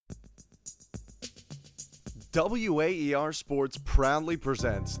WAER Sports proudly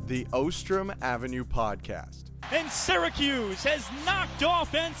presents the Ostrom Avenue Podcast. And Syracuse has knocked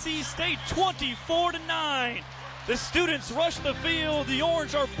off NC State 24-9. The students rush the field. The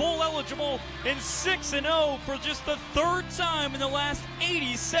Orange are bowl eligible and 6-0 for just the third time in the last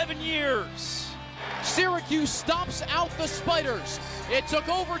 87 years. Syracuse stomps out the Spiders. It took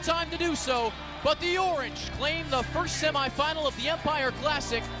overtime to do so, but the Orange claimed the first semifinal of the Empire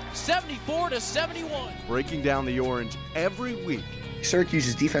Classic, 74-71. Breaking down the Orange every week.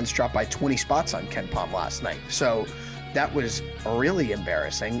 Syracuse's defense dropped by 20 spots on Ken Pom last night, so that was really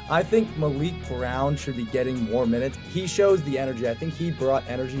embarrassing. I think Malik Brown should be getting more minutes. He shows the energy. I think he brought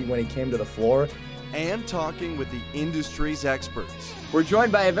energy when he came to the floor. And talking with the industry's experts. We're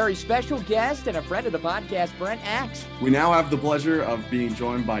joined by a very special guest and a friend of the podcast, Brent Axe. We now have the pleasure of being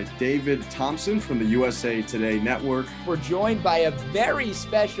joined by David Thompson from the USA Today Network. We're joined by a very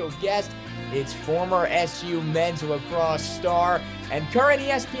special guest. It's former SU men's lacrosse star and current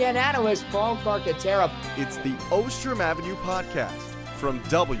ESPN analyst, Paul Carcaterra. It's the Ostrom Avenue Podcast from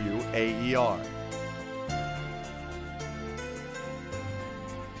WAER.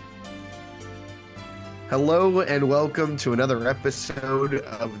 Hello and welcome to another episode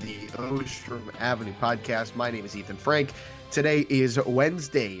of the Ostrom Avenue Podcast. My name is Ethan Frank. Today is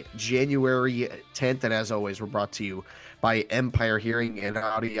Wednesday, January 10th, and as always, we're brought to you by Empire Hearing and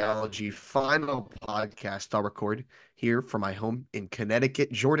Audiology. Final podcast I'll record here from my home in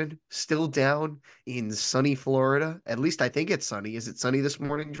Connecticut. Jordan, still down in sunny Florida. At least I think it's sunny. Is it sunny this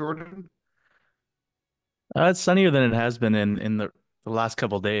morning, Jordan? It's sunnier than it has been in the last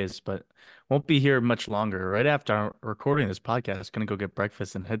couple of days, but won't be here much longer. Right after recording this podcast, going to go get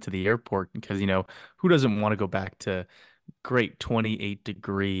breakfast and head to the airport because, who doesn't want to go back to great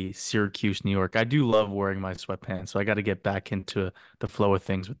 28-degree Syracuse, New York? I do love wearing my sweatpants, so I got to get back into the flow of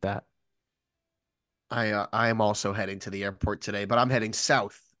things with that. I am also heading to the airport today, but I'm heading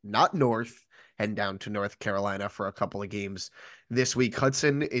south, not north, heading down to North Carolina for a couple of games this week.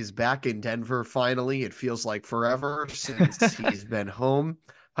 Hudson is back in Denver finally. It feels like forever since he's been home.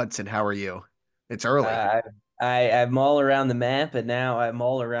 Hudson, how are you? It's early. I'm all around the map, and now I'm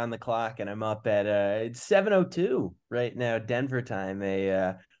all around the clock, and I'm up at it's 7:02 right now, Denver time,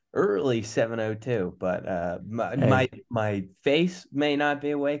 early 7:02. But my face may not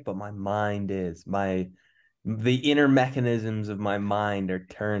be awake, but my mind is. The inner mechanisms of my mind are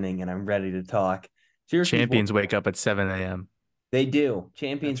turning, and I'm ready to talk. Seriously, champions wake up at 7 a.m. They do.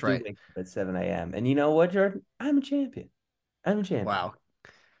 Champions do wake up at 7 a.m. And you know what, Jordan? I'm a champion. Wow.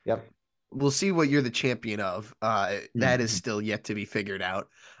 Yep. We'll see what you're the champion of. That is still yet to be figured out.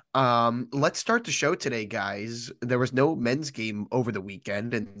 Let's start the show today, guys. There was no men's game over the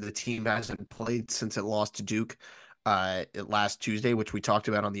weekend, and the team hasn't played since it lost to Duke last Tuesday, which we talked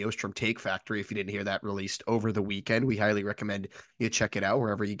about on the Ostrom Take Factory. If you didn't hear that released over the weekend, we highly recommend you check it out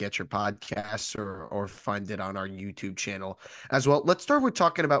wherever you get your podcasts or find it on our YouTube channel as well. Let's start with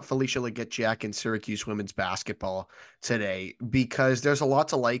talking about Felisha Leggette-Jack and Syracuse women's basketball today, because there's a lot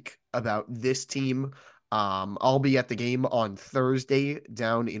to like about this team. I'll be at the game on Thursday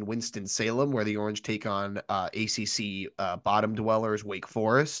down in Winston-Salem, where the Orange take on ACC bottom dwellers Wake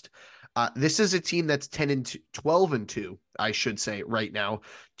Forest. This is a team that's 12-2, I should say, right now.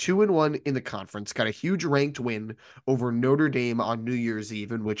 2-1 in the conference. Got a huge ranked win over Notre Dame on New Year's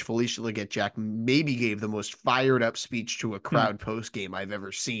Eve, in which Felisha Leggette-Jack maybe gave the most fired up speech to a crowd post game I've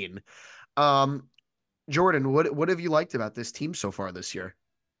ever seen. Jordan, what have you liked about this team so far this year?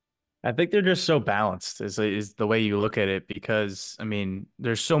 I think they're just so balanced is the way you look at it, because,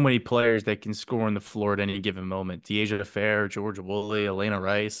 there's so many players that can score on the floor at any given moment. Deasia Fair, Georgia Woolley, Elena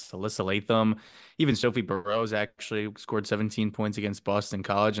Rice, Alyssa Latham, even Sophie Burrows actually scored 17 points against Boston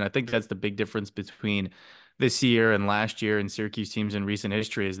College. And I think that's the big difference between this year and last year and Syracuse teams in recent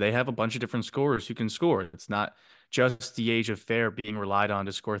history is they have a bunch of different scorers who can score. It's not just Deasia Fair being relied on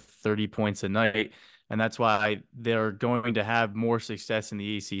to score 30 points a night. And that's why they're going to have more success in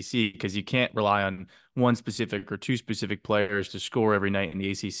the ACC, because you can't rely on one specific or two specific players to score every night in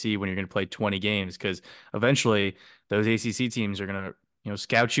the ACC when you're going to play 20 games, because eventually those ACC teams are going to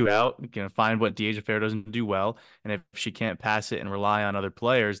scout you out, going to find what Deasia Fair doesn't do well. And if she can't pass it and rely on other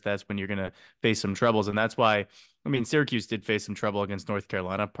players, that's when you're going to face some troubles. And that's why, Syracuse did face some trouble against North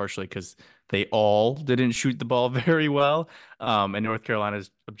Carolina, partially because they all didn't shoot the ball very well. And North Carolina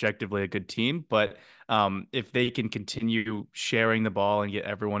is objectively a good team. But if they can continue sharing the ball and get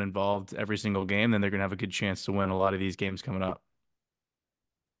everyone involved every single game, then they're going to have a good chance to win a lot of these games coming up.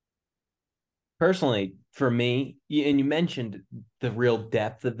 Personally, for me, and you mentioned the real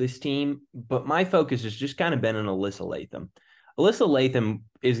depth of this team, but my focus has just kind of been on Alyssa Latham. Alyssa Latham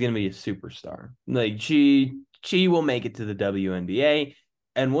is going to be a superstar. Like she will make it to the WNBA.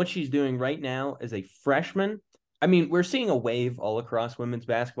 And what she's doing right now as a freshman, I mean, we're seeing a wave all across women's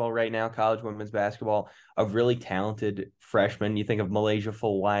basketball right now, college women's basketball, of really talented freshmen. You think of Malaysia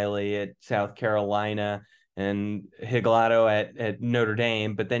Fulwiley at South Carolina and Higlato at Notre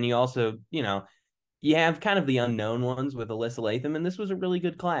Dame, but then you also, you have kind of the unknown ones with Alyssa Latham, and this was a really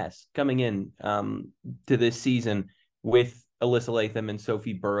good class coming in to this season with Alyssa Latham and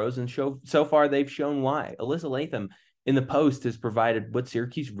Sophie Burrows, and so far they've shown why. Alyssa Latham in the post has provided what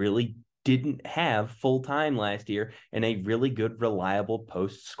Syracuse really didn't have full time last year, and a really good, reliable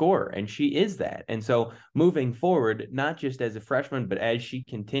post scorer. And she is that. And so moving forward, not just as a freshman, but as she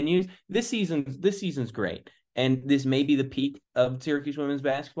continues, this season's great. And this may be the peak of Syracuse women's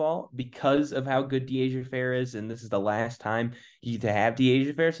basketball because of how good Deasia Fair is. And this is the last time to have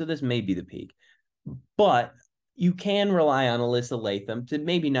Deasia Fair. So this may be the peak. But you can rely on Alyssa Latham to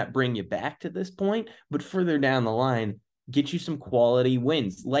maybe not bring you back to this point, but further down the line, get you some quality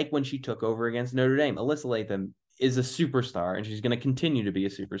wins, like when she took over against Notre Dame. Alyssa Latham is a superstar, and she's going to continue to be a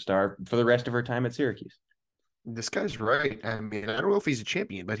superstar for the rest of her time at Syracuse. This guy's right. I mean, I don't know if he's a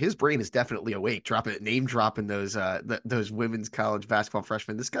champion, but his brain is definitely awake. Name dropping those women's college basketball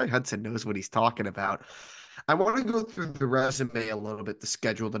freshmen. This guy Hudson knows what he's talking about. I want to go through the resume a little bit, the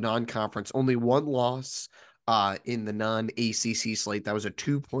schedule, the non-conference. Only one loss in the non-ACC slate. That was a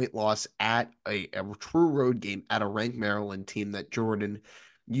 2-point loss at a true road game at a ranked Maryland team that, Jordan,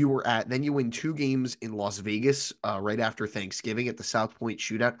 you were at. Then you win 2 games in Las Vegas right after Thanksgiving at the South Point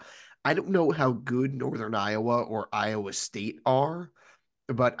Shootout. I don't know how good Northern Iowa or Iowa State are,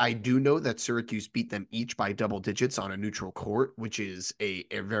 but I do know that Syracuse beat them each by double digits on a neutral court, which is a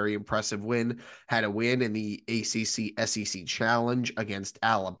very impressive win. Had a win in the ACC SEC Challenge against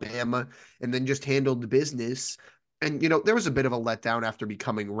Alabama, and then just handled the business. And, there was a bit of a letdown after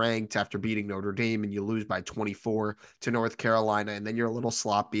becoming ranked, after beating Notre Dame, and you lose by 24 to North Carolina, and then you're a little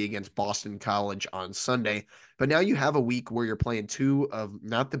sloppy against Boston College on Sunday. But now you have a week where you're playing 2 of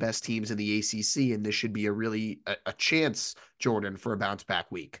not the best teams in the ACC, and this should be a chance, Jordan, for a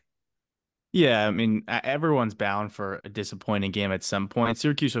bounce-back week. Yeah, I mean, everyone's bound for a disappointing game at some point.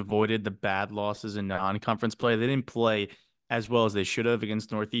 Syracuse avoided the bad losses in non-conference play. They didn't play as well as they should have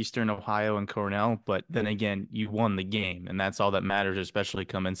against Northeastern, Ohio, and Cornell. But then again, you won the game, and that's all that matters, especially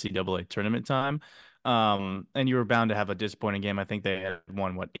come NCAA tournament time. And you were bound to have a disappointing game. I think they had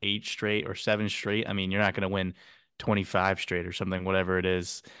won, 8 straight or 7 straight. I mean, you're not going to win 25 straight or something, whatever it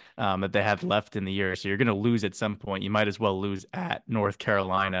is that they have left in the year. So you're going to lose at some point. You might as well lose at North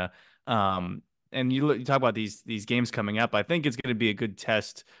Carolina. And you talk about these games coming up. I think it's going to be a good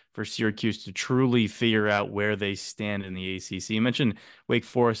test for Syracuse to truly figure out where they stand in the ACC. You mentioned Wake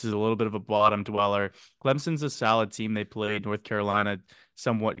Forest is a little bit of a bottom dweller. Clemson's a solid team. They played North Carolina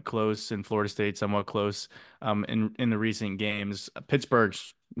somewhat close and Florida State somewhat close in the recent games.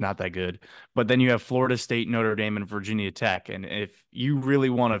 Pittsburgh's not that good. But then you have Florida State, Notre Dame, and Virginia Tech. And if you really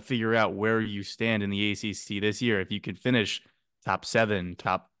want to figure out where you stand in the ACC this year, if you could finish top 7,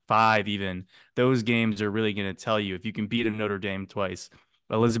 top 5 even, those games are really going to tell you if you can beat a Notre Dame twice.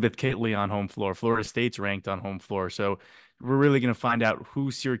 Elizabeth Kitley on home floor. Florida State's ranked on home floor. So we're really going to find out who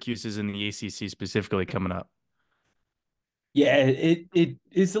Syracuse is in the ACC specifically coming up. Yeah, it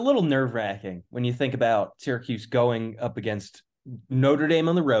is a little nerve-wracking when you think about Syracuse going up against Notre Dame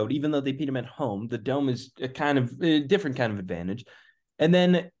on the road, even though they beat them at home. The Dome is a different kind of advantage. And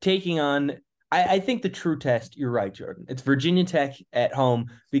then taking on, I think the true test, you're right, Jordan, it's Virginia Tech at home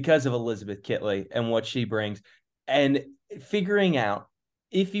because of Elizabeth Kitley and what she brings. And figuring out,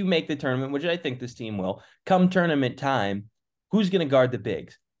 if you make the tournament, which I think this team will, come tournament time, who's going to guard the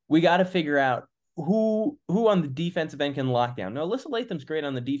bigs? We got to figure out who on the defensive end can lock down. Now, Alyssa Latham's great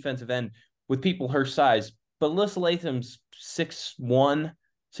on the defensive end with people her size, but Alyssa Latham's 6'1",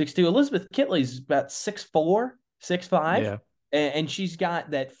 6'2". Elizabeth Kitley's about 6'4", 6'5". Yeah. And she's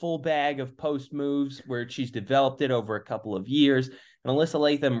got that full bag of post moves where she's developed it over a couple of years. And Alyssa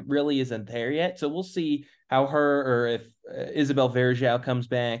Latham really isn't there yet. So we'll see how her, or if Isabel Verjao comes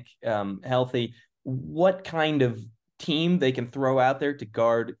back healthy, what kind of team they can throw out there to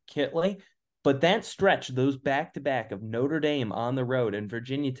guard Kitley. But that stretch, those back-to-back of Notre Dame on the road and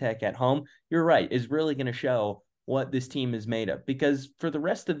Virginia Tech at home, you're right, is really going to show what this team is made of. Because for the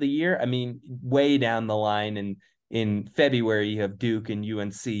rest of the year, I mean, way down the line and in February, you have Duke and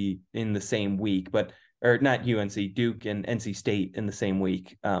UNC in the same week, or not UNC, Duke and NC State in the same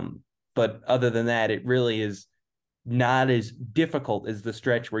week. But other than that, it really is not as difficult as the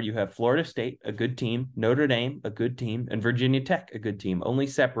stretch where you have Florida State, a good team, Notre Dame, a good team, and Virginia Tech, a good team, only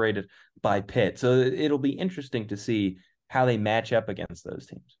separated by Pitt. So it'll be interesting to see how they match up against those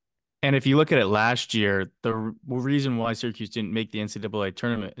teams. And if you look at it last year, the reason why Syracuse didn't make the NCAA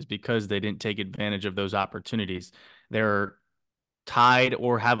tournament is because they didn't take advantage of those opportunities. They're tied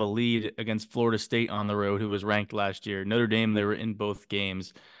or have a lead against Florida State on the road, who was ranked last year. Notre Dame, they were in both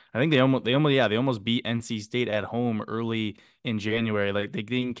games. I think they almost beat NC State at home early in January. Like, they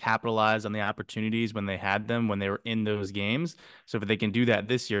didn't capitalize on the opportunities when they had them, when they were in those games. So if they can do that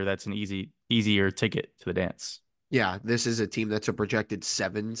this year, that's an easier ticket to the dance. Yeah, this is a team that's a projected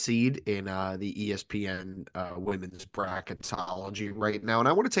 7 seed in the ESPN women's bracketology right now. And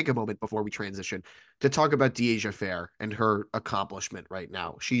I want to take a moment before we transition to talk about Deasia Fair and her accomplishment right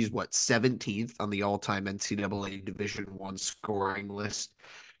now. She's 17th on the all-time NCAA Division I scoring list.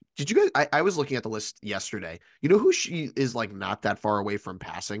 Did you guys? I was looking at the list yesterday. You know who she is like not that far away from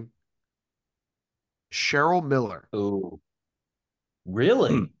passing? Cheryl Miller. Oh,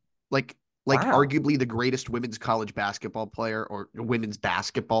 really? Like Wow. arguably the greatest women's college basketball player or women's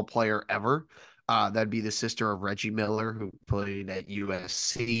basketball player ever. That'd be the sister of Reggie Miller, who played at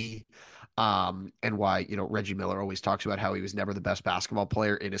USC. And why, Reggie Miller always talks about how he was never the best basketball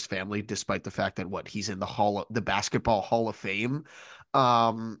player in his family, despite the fact that he's in the Basketball Hall of Fame.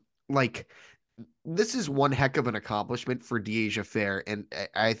 Like, this is one heck of an accomplishment for Deasia Fair. And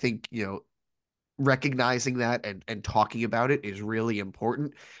I think, recognizing that and talking about it is really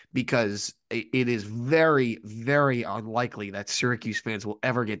important, because it is very, very unlikely that Syracuse fans will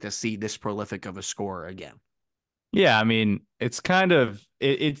ever get to see this prolific of a scorer again. Yeah, I mean, it's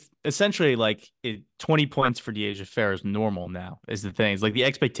it's essentially like 20 points for Deasia Fair is normal now, is the thing. It's like the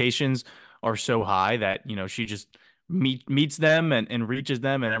expectations are so high that, she just meets them and reaches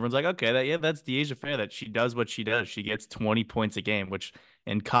them, and everyone's like, okay, that's Deasia Fair, that she does what she does. She gets 20 points a game, which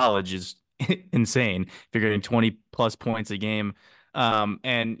in college is insane. If you're getting 20 plus points a game.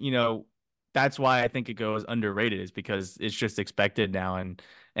 And that's why I think it goes underrated, is because it's just expected now.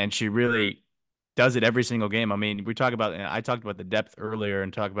 And she really does it every single game. I mean, I talked about the depth earlier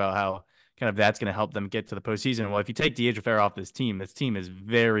and talk about how kind of that's going to help them get to the postseason. Well, if you take Deasia Fair off this team is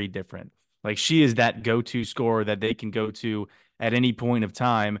very different. Like, she is that go-to scorer that they can go to at any point of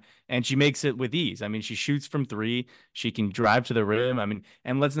time, and she makes it with ease. I mean, she shoots from 3. She can drive to the rim. I mean,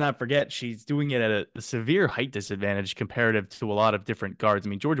 and let's not forget, she's doing it at a severe height disadvantage comparative to a lot of different guards. I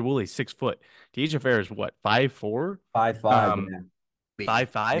mean, Georgia Woolley's 6 foot. Deasia Fair is what, 5'4"? 5'5", yeah.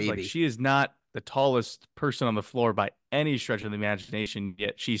 5'5". Like, she is not the tallest person on the floor by any stretch of the imagination,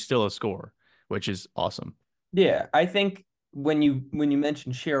 yet she's still a scorer, which is awesome. Yeah, I think when you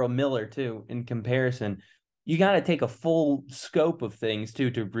mentioned Cheryl Miller too, in comparison, you got to take a full scope of things too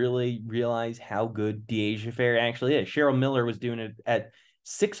to really realize how good Deasia Fair actually is. Cheryl Miller was doing it at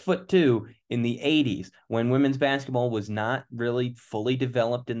 6'2" in the 80s, when women's basketball was not really fully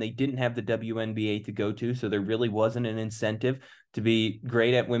developed and they didn't have the WNBA to go to, so there really wasn't an incentive to be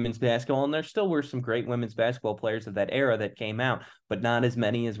great at women's basketball. And there still were some great women's basketball players of that era that came out, but not as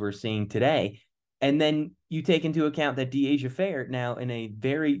many as we're seeing today. And then you take into account that Deasia Fair, now in a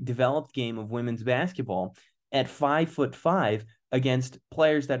very developed game of women's basketball, at 5'5", against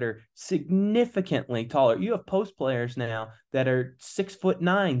players that are significantly taller. You have post players now that are 6'9",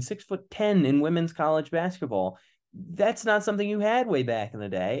 6'10" in women's college basketball. That's not something you had way back in the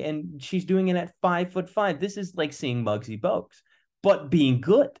day. And she's doing it at 5'5". This is like seeing Muggsy Bogues, but being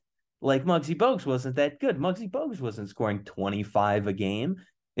good. Like, Muggsy Bogues wasn't that good. Muggsy Bogues wasn't scoring 25 a game.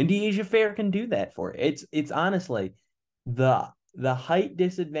 And Deasia Fair can do that for it. It's honestly the height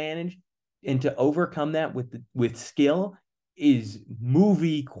disadvantage, and to overcome that with skill is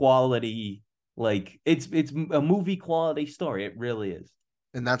movie quality. Like, it's a movie quality story. It really is.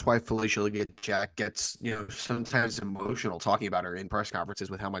 And that's why Felisha Leggette-Jack gets, sometimes emotional talking about her in press conferences,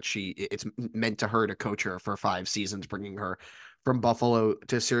 with how much it's meant to her to coach her for 5 seasons, bringing her from Buffalo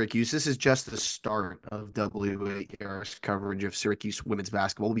to Syracuse. This is just the start of WAR's coverage of Syracuse women's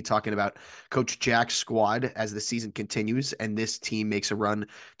basketball. We'll be talking about Coach Jack's squad as the season continues and this team makes a run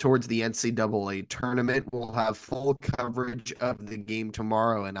towards the NCAA tournament. We'll have full coverage of the game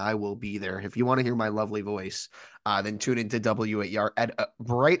tomorrow, and I will be there. If you want to hear my lovely voice, then tune into WAR at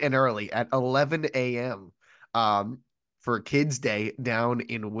bright and early at 11 a.m. For Kids Day down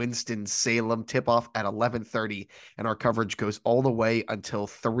in Winston-Salem. Tip-off at 11:30, and our coverage goes all the way until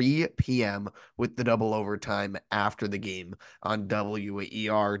 3 p.m. with the double overtime after the game on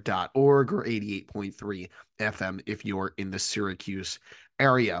WAER.org or 88.3 FM if you're in the Syracuse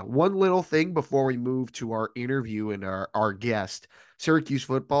area. One little thing before we move to our interview and our guest. Syracuse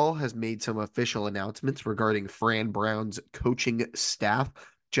football has made some official announcements regarding Fran Brown's coaching staff.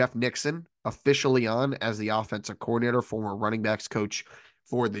 Jeff Nixon officially on as the offensive coordinator, former running backs coach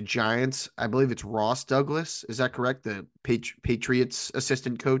for the Giants. I believe it's Ross Douglas. Is that correct? The Patriots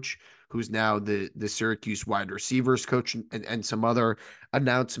assistant coach, who's now the Syracuse wide receivers coach, and some other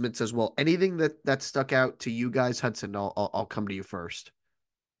announcements as well. Anything that stuck out to you guys, Hudson? I'll come to you first.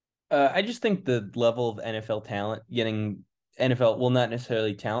 I just think the level of NFL talent, getting NFL, well, not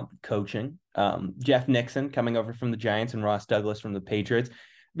necessarily talent, coaching. Jeff Nixon coming over from the Giants and Ross Douglas from the Patriots. I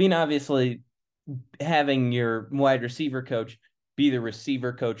mean, obviously, having your wide receiver coach be the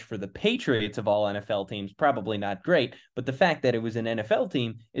receiver coach for the Patriots of all NFL teams, probably not great. But the fact that it was an NFL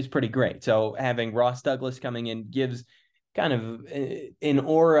team is pretty great. So having Ross Douglas coming in gives kind of an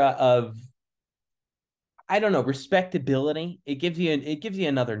aura of, I don't know, respectability. It gives you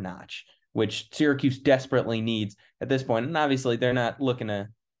another notch, which Syracuse desperately needs at this point. And obviously they're not looking to,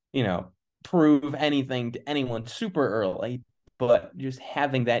 prove anything to anyone super early, but just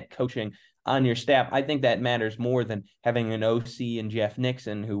having that coaching on your staff, I think that matters more than having an OC and Jeff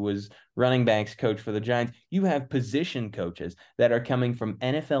Nixon, who was running backs coach for the Giants. You have position coaches that are coming from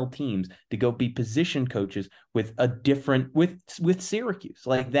NFL teams to go be position coaches with with Syracuse.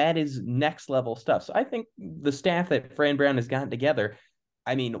 Like, that is next level stuff. So I think the staff that Fran Brown has gotten together,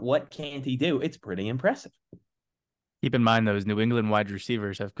 I mean, what can't he do? It's pretty impressive. Keep in mind, those New England wide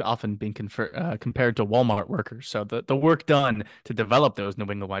receivers have often been compared to Walmart workers. So the work done to develop those New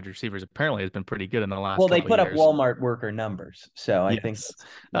England wide receivers apparently has been pretty good in the last. Well, they put years. up Walmart worker numbers, so I think.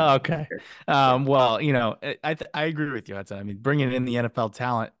 Okay. Well, I agree with you, Hudson. I mean, bringing in the NFL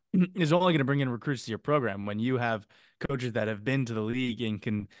talent is only going to bring in recruits to your program when you have coaches that have been to the league and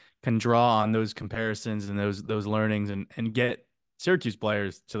can draw on those comparisons and those learnings and get Syracuse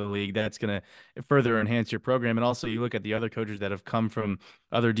players to the league. That's going to further enhance your program. And also, you look at the other coaches that have come from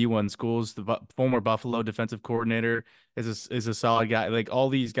other D1 schools. The former Buffalo defensive coordinator is a solid guy. Like, all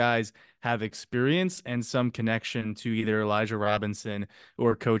these guys have experience and some connection to either Elijah Robinson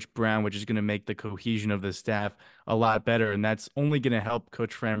or Coach Brown, which is going to make the cohesion of the staff a lot better. And that's only going to help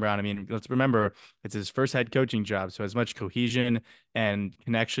Coach Fran Brown. I mean, let's remember, it's his first head coaching job. So as much cohesion and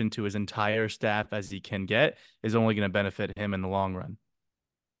connection to his entire staff as he can get is only going to benefit him in the long run.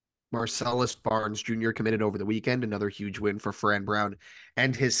 Marcellus Barnes Jr. committed over the weekend, another huge win for Fran Brown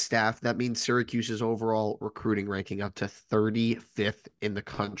and his staff. That means Syracuse's overall recruiting ranking up to 35th in the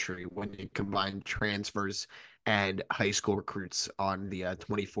country when you combine transfers and high school recruits on the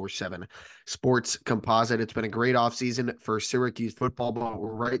 24/7 sports composite. It's been a great offseason for Syracuse football, but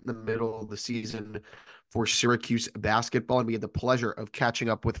we're right in the middle of the season for Syracuse basketball, and we had the pleasure of catching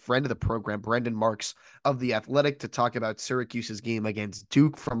up with friend of the program, Brendan Marks of The Athletic, to talk about Syracuse's game against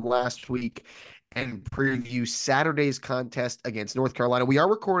Duke from last week and preview Saturday's contest against North Carolina. We are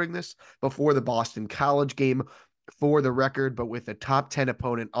recording this before the Boston College game, for the record, but with a top 10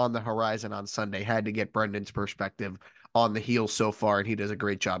 opponent on the horizon on Sunday, had to get Brendan's perspective on the heels so far, and he does a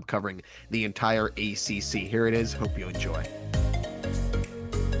great job covering the entire ACC. Here it is. Hope you enjoy.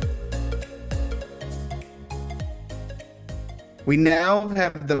 We now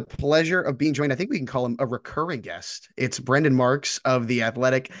have the pleasure of being joined, I think we can call him a recurring guest. It's Brendan Marks of The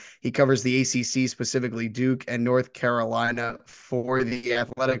Athletic. He covers the ACC, specifically Duke and North Carolina for The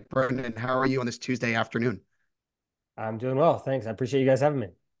Athletic. Brendan, how are you on this Tuesday afternoon? I'm doing well. Thanks. I appreciate you guys having me.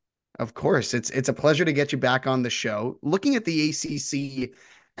 Of course. It's a pleasure to get you back on the show. Looking at the ACC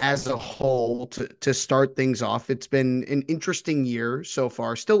as a whole to start things off, it's been an interesting year so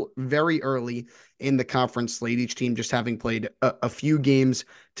far. Still very early in the conference slate, each team just having played a few games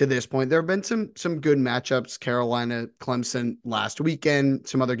to this point. There have been some good matchups, Carolina, Clemson last weekend,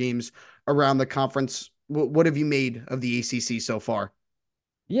 some other games around the conference. What have you made of the ACC so far?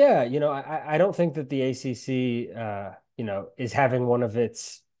 Yeah, I don't think that the ACC, is having one of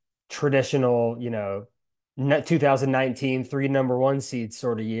its traditional, 2019 three number one seeds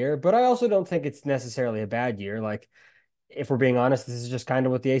sort of year, but I also don't think it's necessarily a bad year. Like, if we're being honest, this is just kind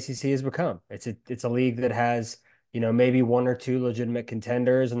of what the ACC has become. It's a league that has, maybe one or two legitimate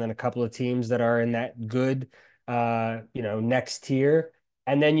contenders and then a couple of teams that are in that good, next tier.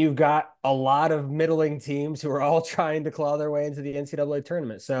 And then you've got a lot of middling teams who are all trying to claw their way into the NCAA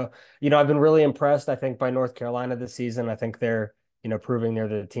tournament. So, I've been really impressed, I think, by North Carolina this season. I think they're, proving they're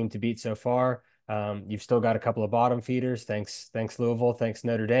the team to beat so far. You've still got a couple of bottom feeders. Thanks Louisville, thanks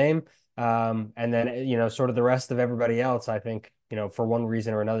Notre Dame. And then, sort of the rest of everybody else, I think, for one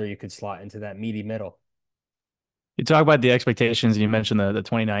reason or another, you could slot into that meaty middle. You talk about the expectations, and you mentioned the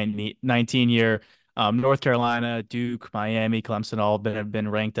 2019 year. North Carolina, Duke, Miami, Clemson all have been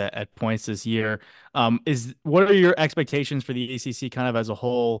ranked at points this year. What are your expectations for the ACC kind of as a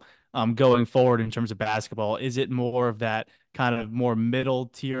whole going forward in terms of basketball? Is it more of that kind of more middle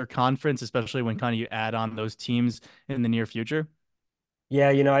tier conference, especially when kind of you add on those teams in the near future? Yeah,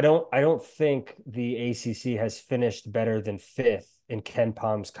 I don't think the ACC has finished better than fifth in Ken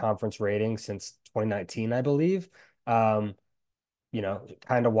Palm's conference rating since 2019, I believe. Um,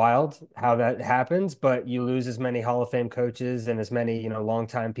 kind of wild how that happens, but you lose as many Hall of Fame coaches and as many,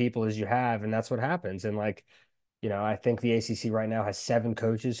 longtime people as you have, and that's what happens. And like, I think the ACC right now has seven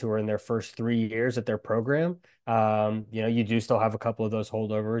coaches who are in their first 3 years at their program. You do still have a couple of those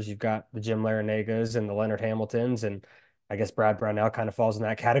holdovers. You've got the Jim Laraneigas and the Leonard Hamiltons, and I guess Brad Brownell kind of falls in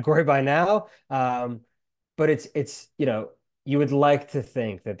that category by now. But it's you would like to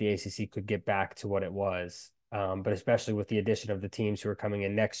think that the ACC could get back to what it was. But especially with the addition of the teams who are coming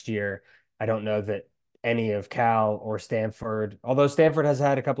in next year, I don't know that any of Cal or Stanford, although Stanford has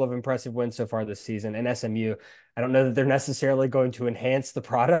had a couple of impressive wins so far this season, and SMU, I don't know that they're necessarily going to enhance the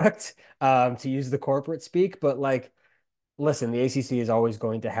product, to use the corporate speak, but like, listen, the ACC is always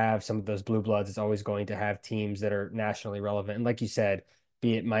going to have some of those blue bloods. It's always going to have teams that are nationally relevant. And like you said,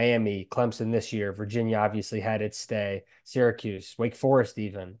 be it Miami, Clemson this year, Virginia obviously had its stay, Syracuse, Wake Forest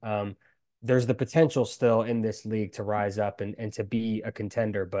even. There's the potential still in this league to rise up and to be a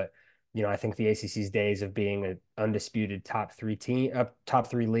contender. But, I think the ACC's days of being an undisputed top three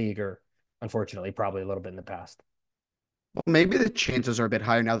league are unfortunately probably a little bit in the past. Well, maybe the chances are a bit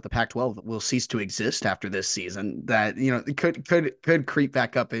higher now that the Pac-12 will cease to exist after this season. That it could creep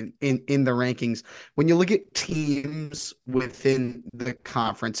back up in the rankings. When you look at teams within the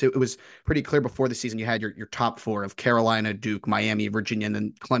conference, it was pretty clear before the season. You had your top four of Carolina, Duke, Miami, Virginia, and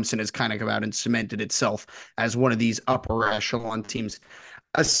then Clemson has kind of come out and cemented itself as one of these upper echelon teams.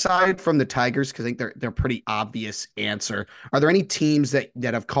 Aside from the Tigers, because I think they're pretty obvious answer. Are there any teams that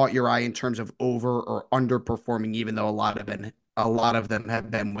have caught your eye in terms of over or underperforming, even though a lot of them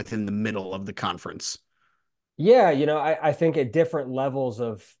have been within the middle of the conference? Yeah, I think at different levels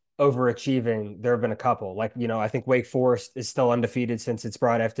of overachieving, there have been a couple. Like, I think Wake Forest is still undefeated since it's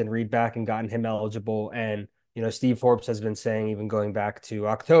brought Efton Reed back and gotten him eligible. And, Steve Forbes has been saying, even going back to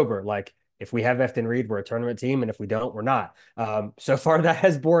October, like, if we have Efton Reed, we're a tournament team. And if we don't, we're not. So far, that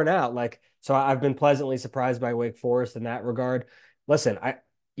has borne out. Like, so I've been pleasantly surprised by Wake Forest in that regard. Listen,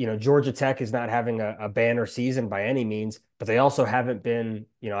 Georgia Tech is not having a banner season by any means, but they also haven't been,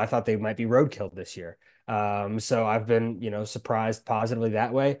 I thought they might be roadkill this year. So I've been, surprised positively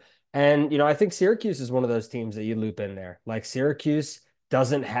that way. And, I think Syracuse is one of those teams that you loop in there. Like, Syracuse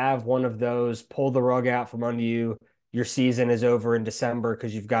doesn't have one of those pull the rug out from under you. Your season is over in December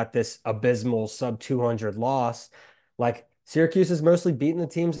because you've got this abysmal sub 200 loss. Like, Syracuse has mostly beaten the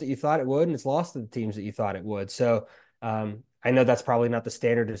teams that you thought it would, and it's lost to the teams that you thought it would. So, I know that's probably not the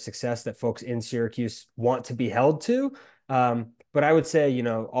standard of success that folks in Syracuse want to be held to. But I would say,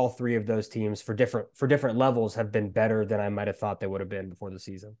 all three of those teams for different levels have been better than I might have thought they would have been before the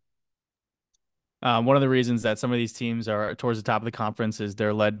season. One of the reasons that some of these teams are towards the top of the conference is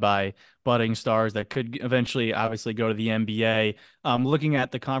they're led by budding stars that could eventually obviously go to the NBA. Looking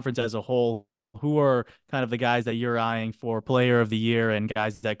at the conference as a whole, who are kind of the guys that you're eyeing for player of the year and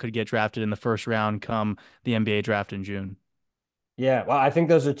guys that could get drafted in the first round come the NBA draft in June? Yeah, well, I think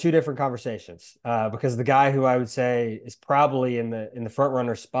those are two different conversations. Because the guy who I would say is probably in the front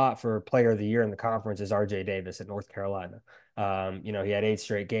runner spot for player of the year in the conference is RJ Davis at North Carolina. He had 8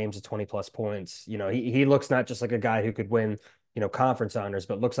 straight games of 20 plus points. He looks not just like a guy who could win, conference honors,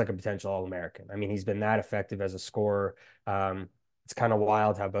 but looks like a potential All-American. I mean, he's been that effective as a scorer. It's kind of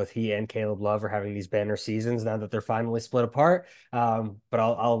wild how both he and Caleb Love are having these banner seasons now that they're finally split apart. But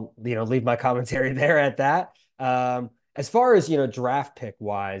I'll leave my commentary there at that. As far as, draft pick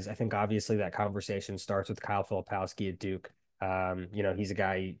wise, I think obviously that conversation starts with Kyle Filipowski at Duke. He's a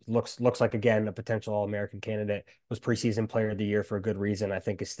guy looks like, again, a potential All-American candidate, was preseason player of the year for a good reason. I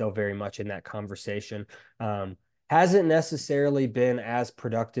think is still very much in that conversation. Hasn't necessarily been as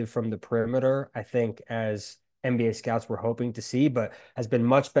productive from the perimeter, I think, as NBA scouts were hoping to see, but has been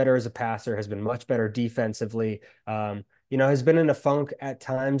much better as a passer, has been much better defensively. Has been in a funk at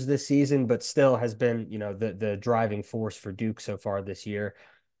times this season, but still has been, the driving force for Duke so far this year.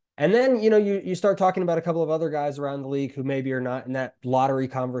 And then, you start talking about a couple of other guys around the league who maybe are not in that lottery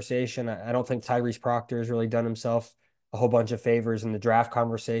conversation. I don't think Tyrese Proctor has really done himself a whole bunch of favors in the draft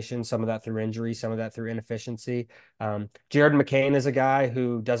conversation, some of that through injury, some of that through inefficiency. Jared McCain is a guy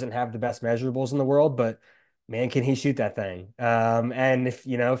who doesn't have the best measurables in the world, but man, can he shoot that thing. And if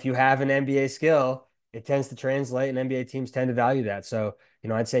you have an NBA skill, it tends to translate, and NBA teams tend to value that. So,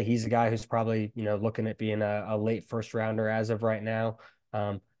 I'd say he's a guy who's probably, looking at being a late first rounder as of right now.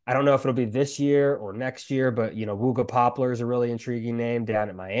 I don't know if it'll be this year or next year, but, Wooga Poplar is a really intriguing name down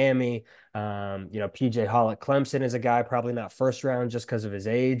at Miami. PJ Hall at Clemson is a guy, probably not first round just because of his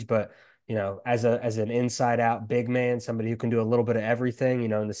age, but, as an inside out big man, somebody who can do a little bit of everything,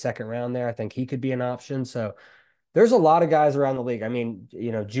 in the second round there. I think he could be an option. So there's a lot of guys around the league. I mean,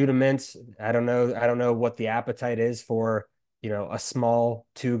 Judah Mintz, I don't know. I don't know what the appetite is for, a small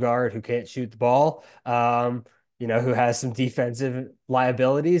two guard who can't shoot the ball, who has some defensive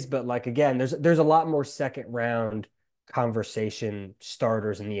liabilities. But like, again, there's a lot more second round conversation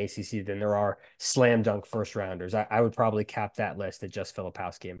starters in the ACC than there are slam dunk first rounders. I would probably cap that list at just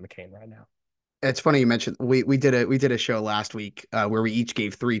Filipowski and McCain right now. It's funny you mentioned we did a show last week where we each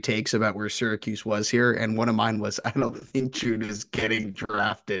gave three takes about where Syracuse was here, and one of mine was I don't think Jude is getting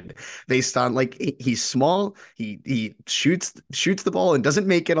drafted based on like he's small, he shoots the ball and doesn't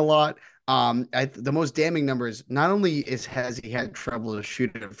make it a lot. The most damning number is not only has he had trouble to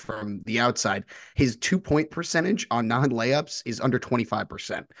shoot it from the outside, his 2 point percentage on non layups is under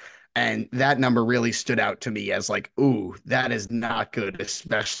 25%. And that number really stood out to me as like, ooh, that is not good,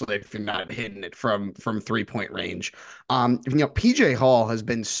 especially if you're not hitting it from 3 point range. PJ Hall has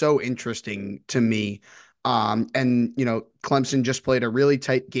been so interesting to me. And Clemson just played a really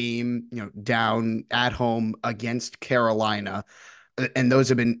tight game, down at home against Carolina. And those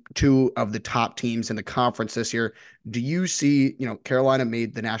have been two of the top teams in the conference this year. Do you see, Carolina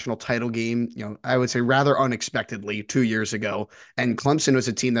made the national title game, I would say rather unexpectedly 2 years ago. And Clemson was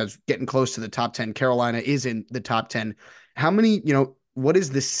a team that's getting close to the top 10. Carolina is in the top 10. How many, what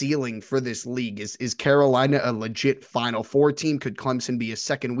is the ceiling for this league? Is Carolina a legit Final Four team? Could Clemson be a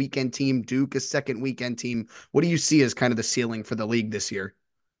second weekend team? Duke a second weekend team? What do you see as kind of the ceiling for the league this year?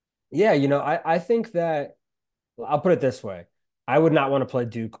 Yeah, I think that I'll put it this way. I would not want to play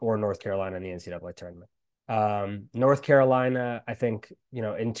Duke or North Carolina in the NCAA tournament. North Carolina, I think,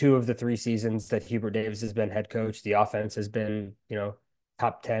 in 2 of the 3 seasons that Hubert Davis has been head coach, the offense has been,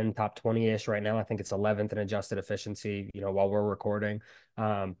 top 10, top 20-ish right now. I think it's 11th in adjusted efficiency, while we're recording.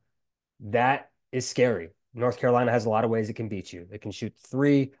 That is scary. North Carolina has a lot of ways it can beat you. It can shoot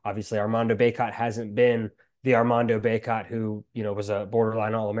 3. Obviously, Armando Bacot hasn't been the Armando Bacot who, was a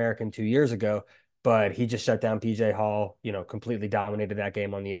borderline All-American 2 years ago. But he just shut down PJ Hall, completely dominated that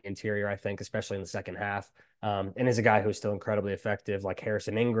game on the interior, I think, especially in the second half. And is a guy who's still incredibly effective. Like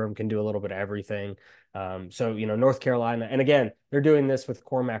Harrison Ingram can do a little bit of everything. So, North Carolina, and again, they're doing this with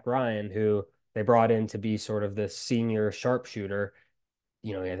Cormac Ryan, who they brought in to be sort of the senior sharpshooter.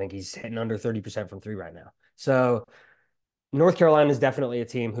 I think he's hitting under 30% from 3 right now. So North Carolina is definitely a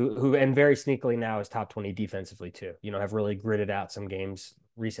team who and very sneakily now is top 20 defensively too. Have really gritted out some games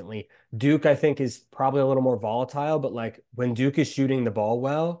recently. Duke, I think, is probably a little more volatile, but like when Duke is shooting the ball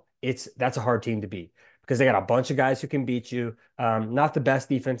well, that's a hard team to beat because they got a bunch of guys who can beat you. Not the best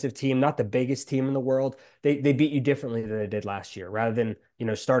defensive team, not the biggest team in the world. They beat you differently than they did last year. Rather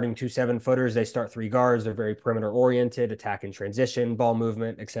than, starting 2 7-footers, they start 3 guards. They're very perimeter oriented, attack and transition, ball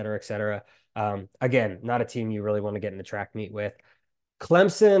movement, et cetera, et cetera. Again, not a team you really want to get in the track meet with.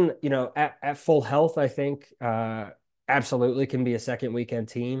 Clemson, at full health, I think, absolutely can be a second weekend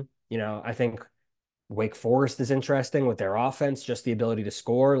team. I think Wake Forest is interesting with their offense, just the ability to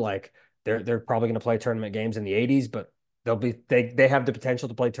score. Like they're probably going to play tournament games in the 80s, but they have the potential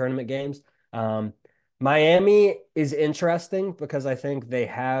to play tournament games. Miami is interesting because I think they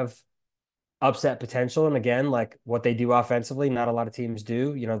have upset potential. And again, like what they do offensively, not a lot of teams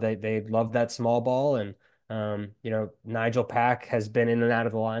do. They love that small ball. And, Nigel Pack has been in and out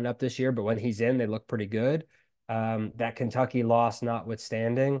of the lineup this year, but when he's in, they look pretty good. That Kentucky loss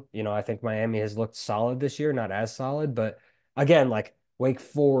notwithstanding, I think Miami has looked solid this year, not as solid. But again, like Wake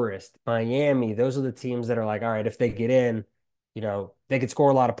Forest, Miami, those are the teams that are like, all right, if they get in, they could score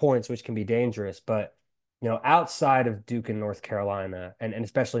a lot of points, which can be dangerous. But outside of Duke and North Carolina, and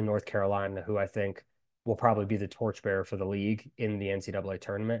especially North Carolina, who I think will probably be the torchbearer for the league in the NCAA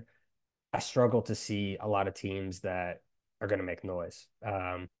tournament, I struggle to see a lot of teams that are going to make noise.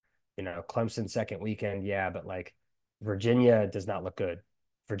 Clemson second weekend, yeah, but like Virginia does not look good.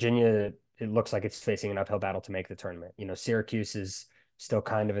 Virginia, it looks like it's facing an uphill battle to make the tournament. Syracuse is still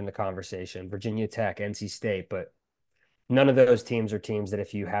kind of in the conversation. Virginia Tech, NC State, but none of those teams are teams that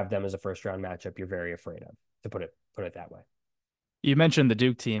if you have them as a first round matchup, you're very afraid of, to put it that way. You mentioned the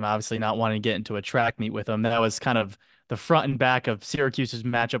Duke team, obviously not wanting to get into a track meet with them. That was kind of the front and back of Syracuse's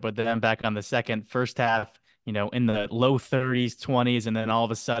matchup with them back on the first half, in the low 30s, 20s, and then all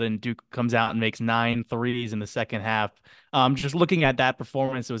of a sudden Duke comes out and makes 9 threes in the second half. Just looking at that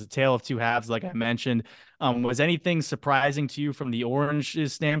performance, it was a tale of 2 halves, like I mentioned. Was anything surprising to you from the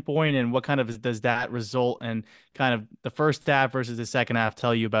Orange's standpoint, and what kind of does that result and kind of the first half versus the second half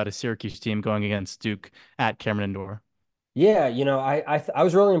tell you about a Syracuse team going against Duke at Cameron Indoor? Yeah, I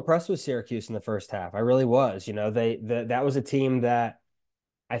was really impressed with Syracuse in the first half. I really was. That was a team that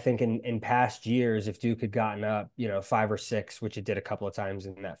I think in past years, if Duke had gotten up, 5 or 6, which it did a couple of times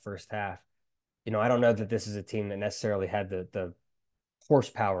in that first half, I don't know that this is a team that necessarily had the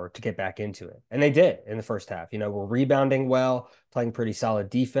horsepower to get back into it. And they did in the first half. We're rebounding well, playing pretty solid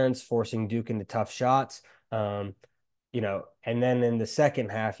defense, forcing Duke into tough shots. And then in the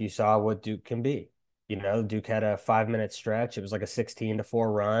second half, you saw what Duke can be. Duke had a 5-minute stretch. It was like a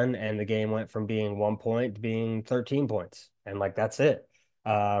 16-4 run, and the game went from being 1 point to being 13 points. And like, that's it.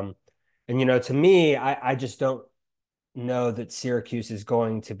 And to me, I just don't know that Syracuse is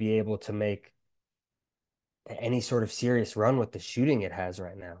going to be able to make any sort of serious run with the shooting it has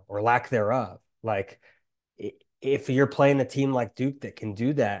right now, or lack thereof. Like, if you're playing a team like Duke that can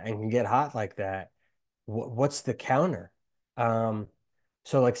do that and can get hot like that, what's the counter?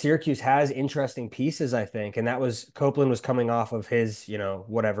 So like, Syracuse has interesting pieces, I think, and that was Copeland was coming off of his,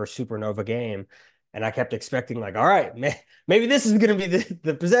 whatever supernova game, and I kept expecting like, all right, maybe this is going to be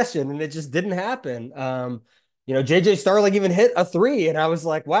the possession, and it just didn't happen. JJ Starling even hit a 3, and I was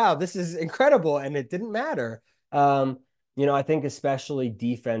like, wow, this is incredible, and it didn't matter. I think especially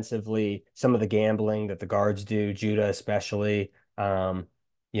defensively, some of the gambling that the guards do, Judah especially, when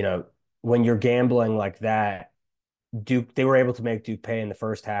you're gambling like that, Duke, they were able to make Duke pay in the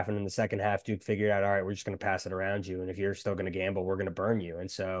first half, and in the second half, Duke figured out, all right, we're just going to pass it around you, and if you're still going to gamble, we're going to burn you.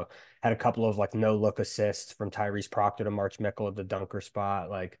 And so had a couple of like no look assists from Tyrese Proctor to March Mickle at the dunker spot.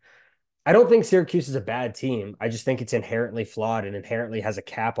 Like, I don't think Syracuse is a bad team. I just think it's inherently flawed and inherently has a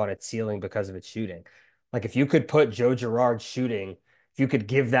cap on its ceiling because of its shooting. Like, if you could put Joe Girard shooting, if you could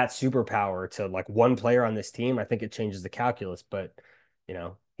give that superpower to like one player on this team, I think it changes the calculus. But,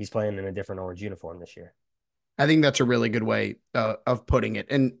 he's playing in a different orange uniform this year. I think that's a really good way of putting it.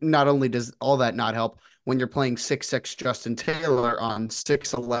 And not only does all that not help when you're playing 6'6" Justin Taylor on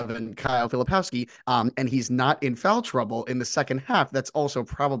 6'11" Kyle Filipowski, and he's not in foul trouble in the second half, that's also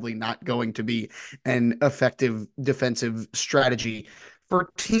probably not going to be an effective defensive strategy for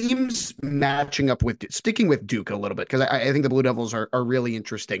teams matching up with, sticking with Duke a little bit, because I think the Blue Devils are really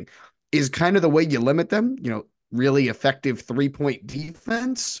interesting, is kind of the way you limit them, really effective 3-point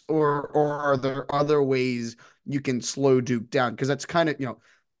defense, or are there other ways you can slow Duke down? Because that's kind of,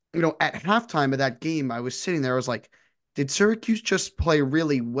 at halftime of that game, I was sitting there, I was like, did Syracuse just play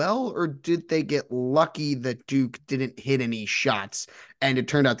really well, or did they get lucky that Duke didn't hit any shots? And it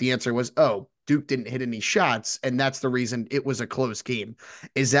turned out the answer was, oh, Duke didn't hit any shots, and that's the reason it was a close game.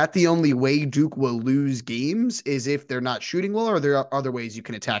 Is that the only way Duke will lose games, is if they're not shooting well, or are there other ways you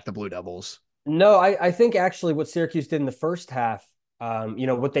can attack the Blue Devils? No, I think actually what Syracuse did in the first half,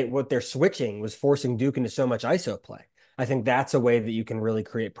 what they're switching was forcing Duke into so much ISO play. I think that's a way that you can really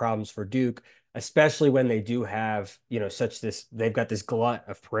create problems for Duke, especially when they do have, they've got this glut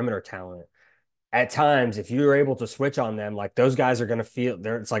of perimeter talent. At times, if you're able to switch on them, like, those guys are going to feel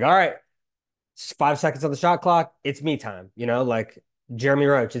there. It's like, all right, 5 seconds on the shot clock. It's me time, like Jeremy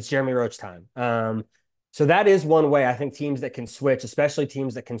Roach. It's Jeremy Roach time. So that is one way. I think teams that can switch, especially